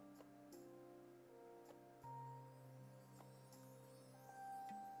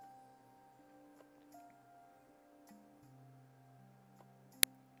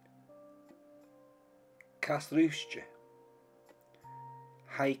 Kasroestje.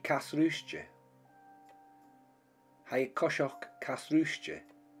 Hij kasroestje. Hij koshok kasroestje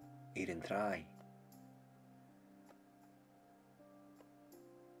een draai.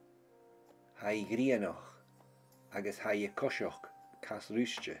 Hij grienoch agus hij koshok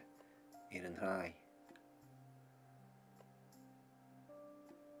kasroestje een draai.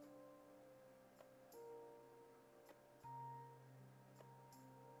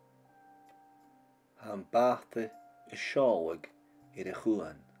 Han bate a sjálwig a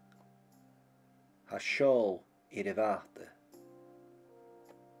chuan. Ha sjál a vate.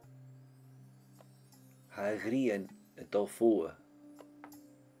 Ha grien a dolfoa.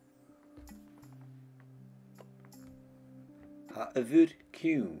 Ha a vuur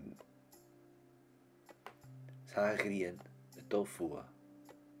kiun. Ha grien a dolfoa.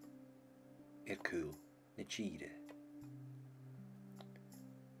 Cool na tjide.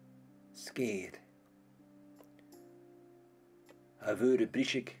 Skeer. Ha vuur a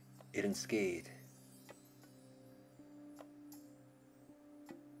brisig een skeer.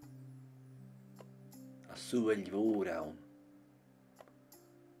 a súil mhór ann.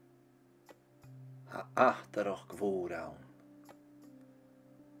 Ha achtarach mhór ann.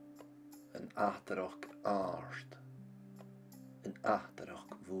 An achtarach ást. An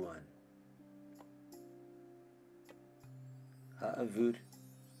achtarach mhuan. Ha a bhúr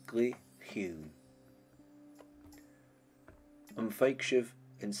glé chiún. An feig sibh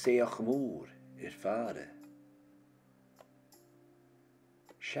an séach mór fada.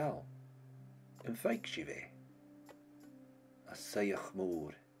 Seall, an feig sibh a séach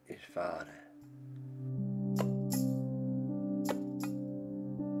mór fada.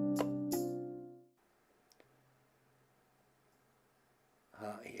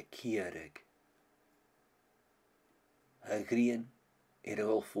 Ha a ciarag. Ha ghrian a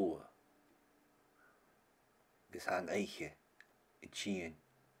ghol fua. Gus ha an eiche I tían.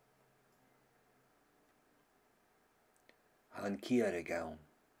 Ha an ciarag ann.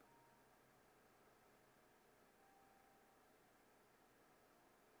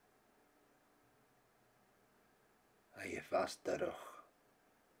 Ha a fast darach.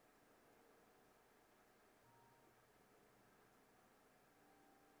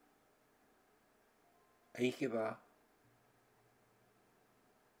 Eiche ba.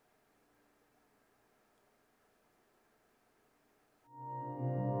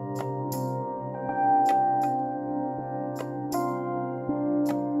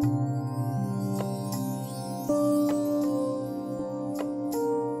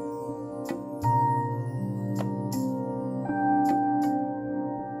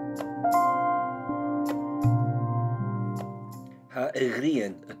 Ha a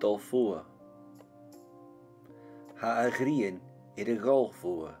ghrian a dul fua. Ha a ghrian a ghol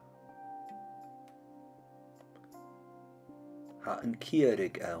fua. Ha an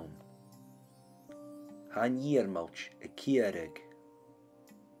ciarag ann. Ha an iarmalt a ciarag.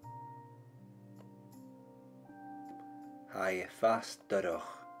 Ha a fast darach.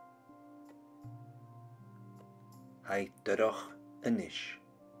 Ha a darach anish.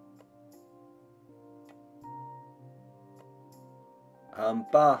 Ha an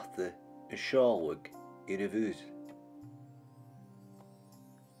bathe a seálag a bhúd.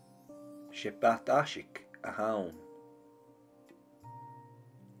 Se bat asig a haun.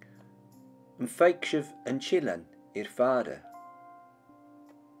 An feig sibh an chillan fada.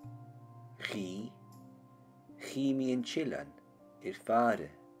 Chi mi an chillan fada.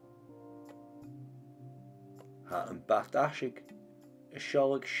 Ha an bat asig a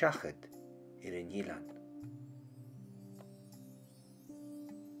seálag seachad an ilan.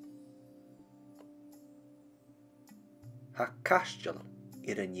 Ha castal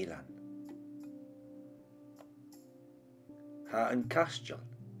an ilan. Ha an castal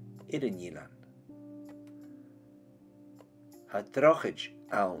an ilan. Ha drochid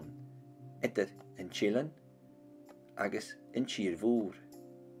ann etter an chillan agus an tír mhór.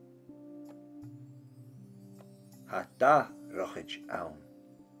 Ha da rochid ann.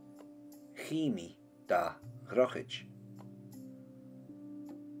 Chimi da rochid.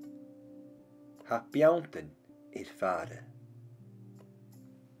 Ha beantan fada.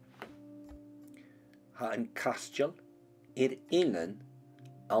 Ha an castal ilan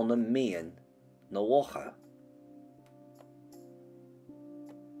an na méan na wacha.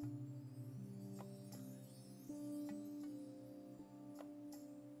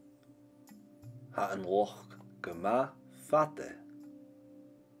 Ha an wach gema fada.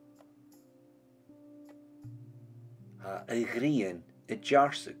 Ha a ghrian a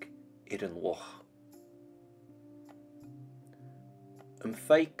jarsig an wach. An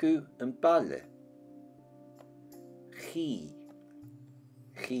feicu an balle.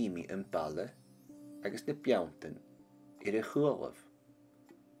 Chi mi an balle agus na beantan a chualah.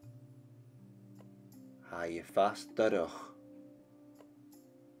 Ha a fast darach.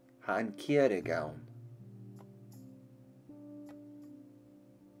 Ha an ciarag ann.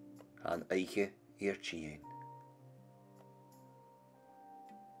 Ha an eiche tían.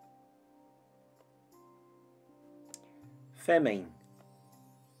 Femein.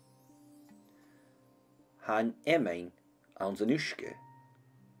 Ha an emein an zan uske.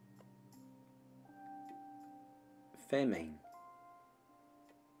 Femein.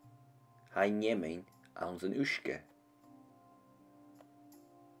 Ha an emein an zan uske.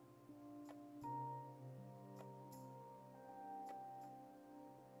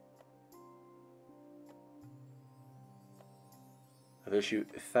 Wil je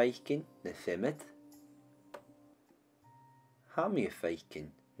feikin na femmet? Ha mi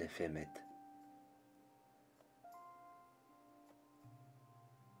feikin na femmet?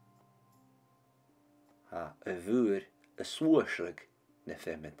 Ha a bhúr a suasrug na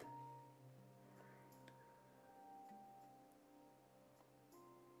femmet.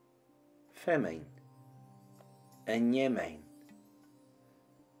 Femein. En jemein.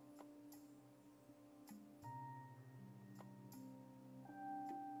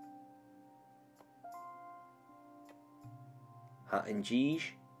 Ha en gij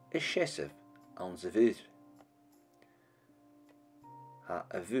is shesef an ze vuur. Ha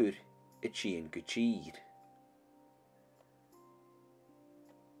a vuur it chien guchir.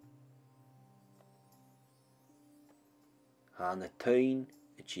 Ha na tuin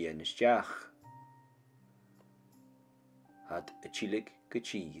it chien is jach. Had a chilig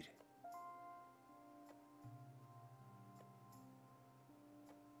guchir.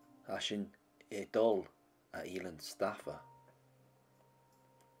 Ha sin e dol a ilan staffa.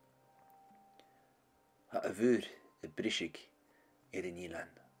 Ha a vuur y brisig yn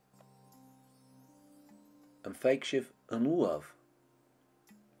ilan. Yn feigsif yn uaf.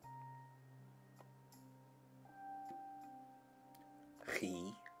 Chi.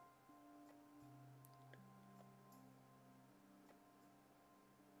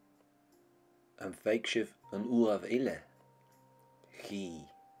 Yn feigsif yn uaf ille. Chi.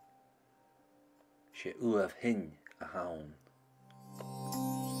 Se uaf hyn a hawn.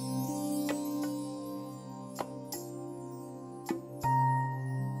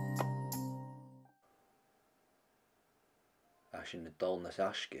 As in de dal nas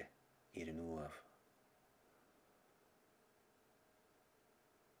aske hier in uaf.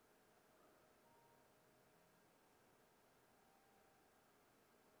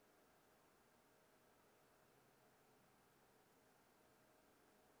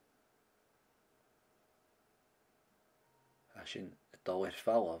 As in de dal er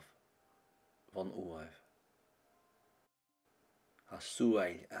falaf van uaf. As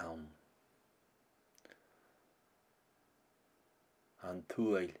suail aan. Han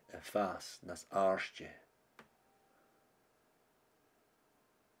tuail y ffas nas arsje.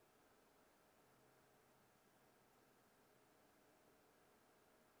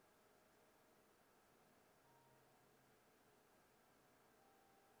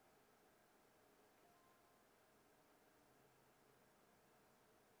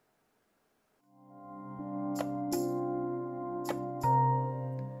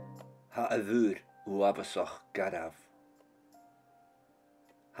 Ha a vuur o abasoch garaf.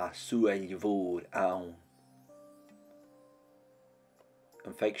 Ha suail voor aan.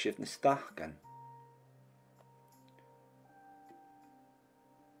 Een feigshift na stachgan.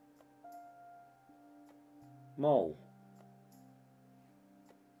 Mol.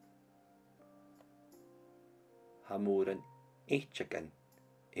 Ha moer een eitjagan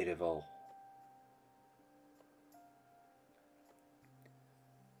ir y vol.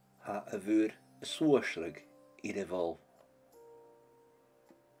 Ha a vuur y swoosrig ir y vol.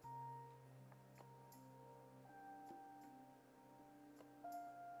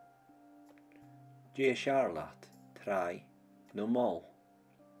 Je Charlotte, trai, no mol.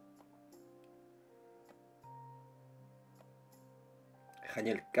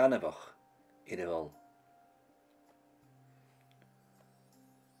 Chanel ganafach ir y vol.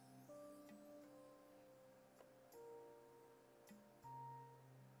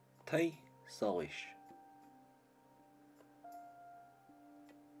 Tai solish.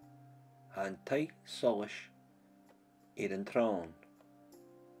 Han tai solish ir yn troon.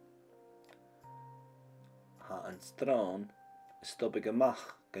 Ha een stroon stobbig a mach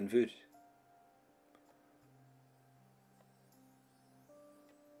gan vuur.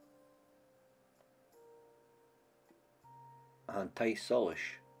 Han tai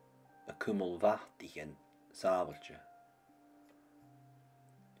solish a kummel vachtigen saveltje.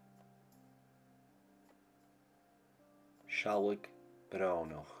 Shalwig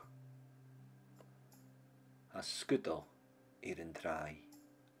braunoch. Ha skuttel ir een draai.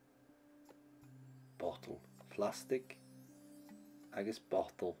 Bottle plastic agus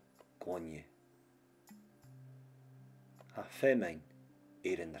bottle gonje. Ha femein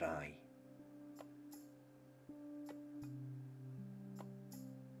ir yn rai.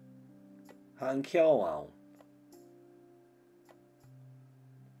 Ha yn ciaw awn.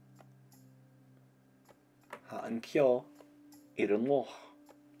 Ha yn ciaw ir yn loch.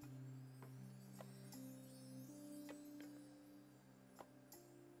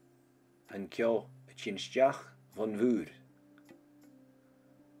 Yn ciaw y chinstjach van vuur.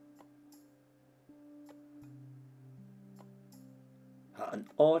 Ha een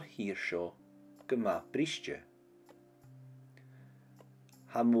oor hier zo gema briesje.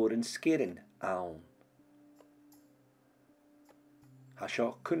 Ha moer een skeren aan. Ha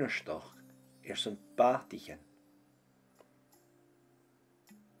zo kunnerstoch zijn batigen.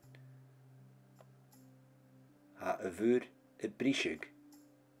 Ha een vuur het briesje.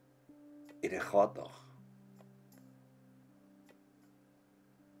 ir a chadach.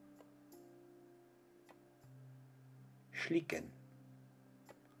 Slicken.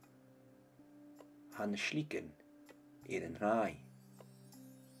 Han slicken ir an rai.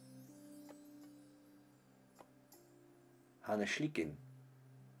 Han slicken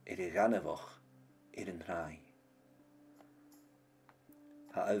ir a ganavach ir an rai.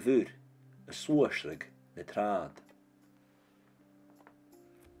 Ha a vur a sworsrig na trad.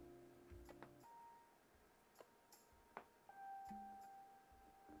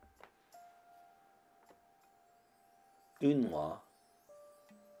 Unwa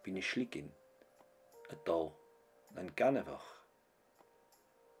bin a slicken a dol an ganavach.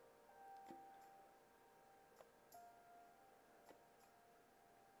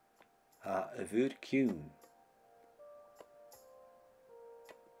 Ha a vur kiwn.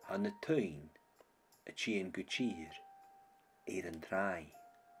 Ha na tuin a chien guchir ir an trai.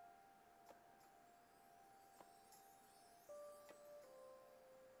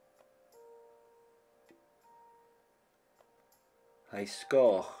 Hai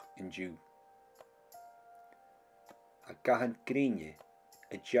skoch in Jew. Ha gahan grinje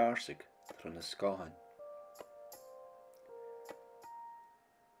a jarsig tron a skohan.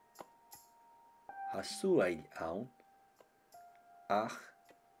 Ha suail aun, ach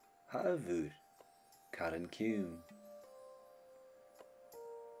ha a vur karan kiwn.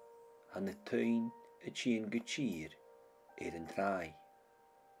 Ha na tuin a chien guchir ir an trai.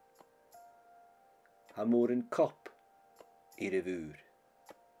 Ha mor an kop ir a vur.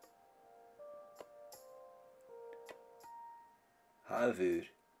 Ha a vur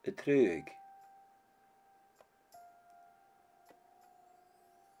a trög.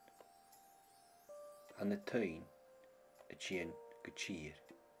 Ha na tuin a chien guchir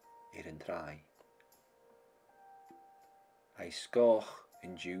ir an trai. Hai skoch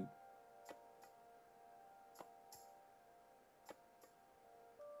in Jew.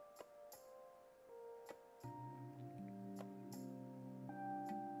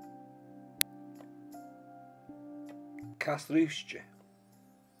 Kasrúste.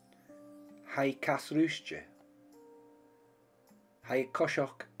 Hai kasrúste. Hai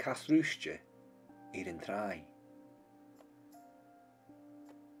koshok kasrúste ir an trai.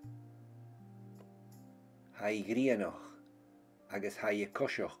 Hai grianoch agus hai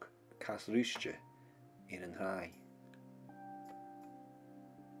koshok kasrúste ir an trai.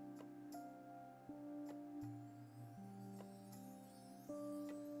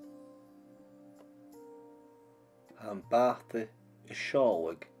 Han barte a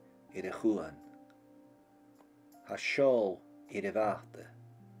sjálwag ir a chuan. Ha sjál ir a varte.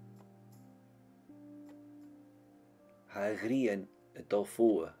 Ha a grian a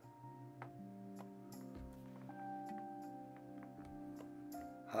dolfua.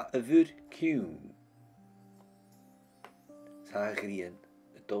 Ha a vur kiwn. Ha a grian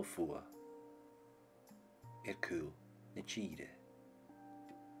a dolfua. Ir cool na chide.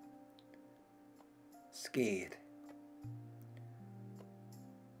 Skeer.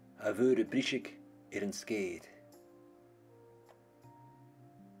 Ha vur a brishik ir an skeer.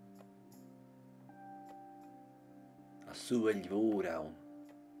 A suel voor aun.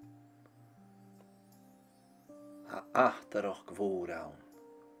 Ha achterach voor aun.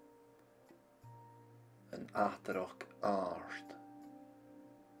 Een achterach aarst.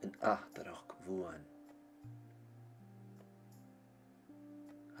 Een achterach woon.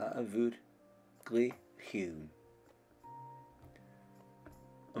 Ha a vur glee chiwn.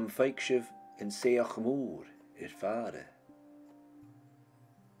 Een feikshiv in seach moor ir vare.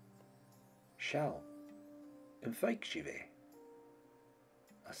 Sjál, een feikshiv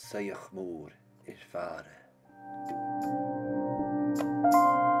a seach moor ir vare.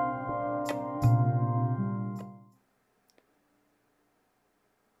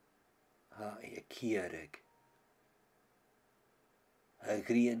 Ha a kierig. Ha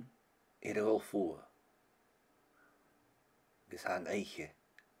grien ir a golfoa. Gus ha an eiche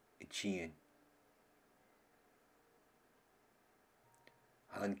i tjien.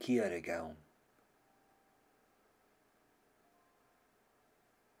 Ha an kierig aun.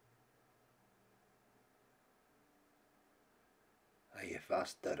 Ha je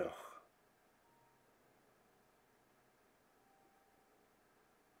vasterach.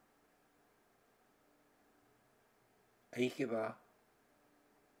 Eiche ba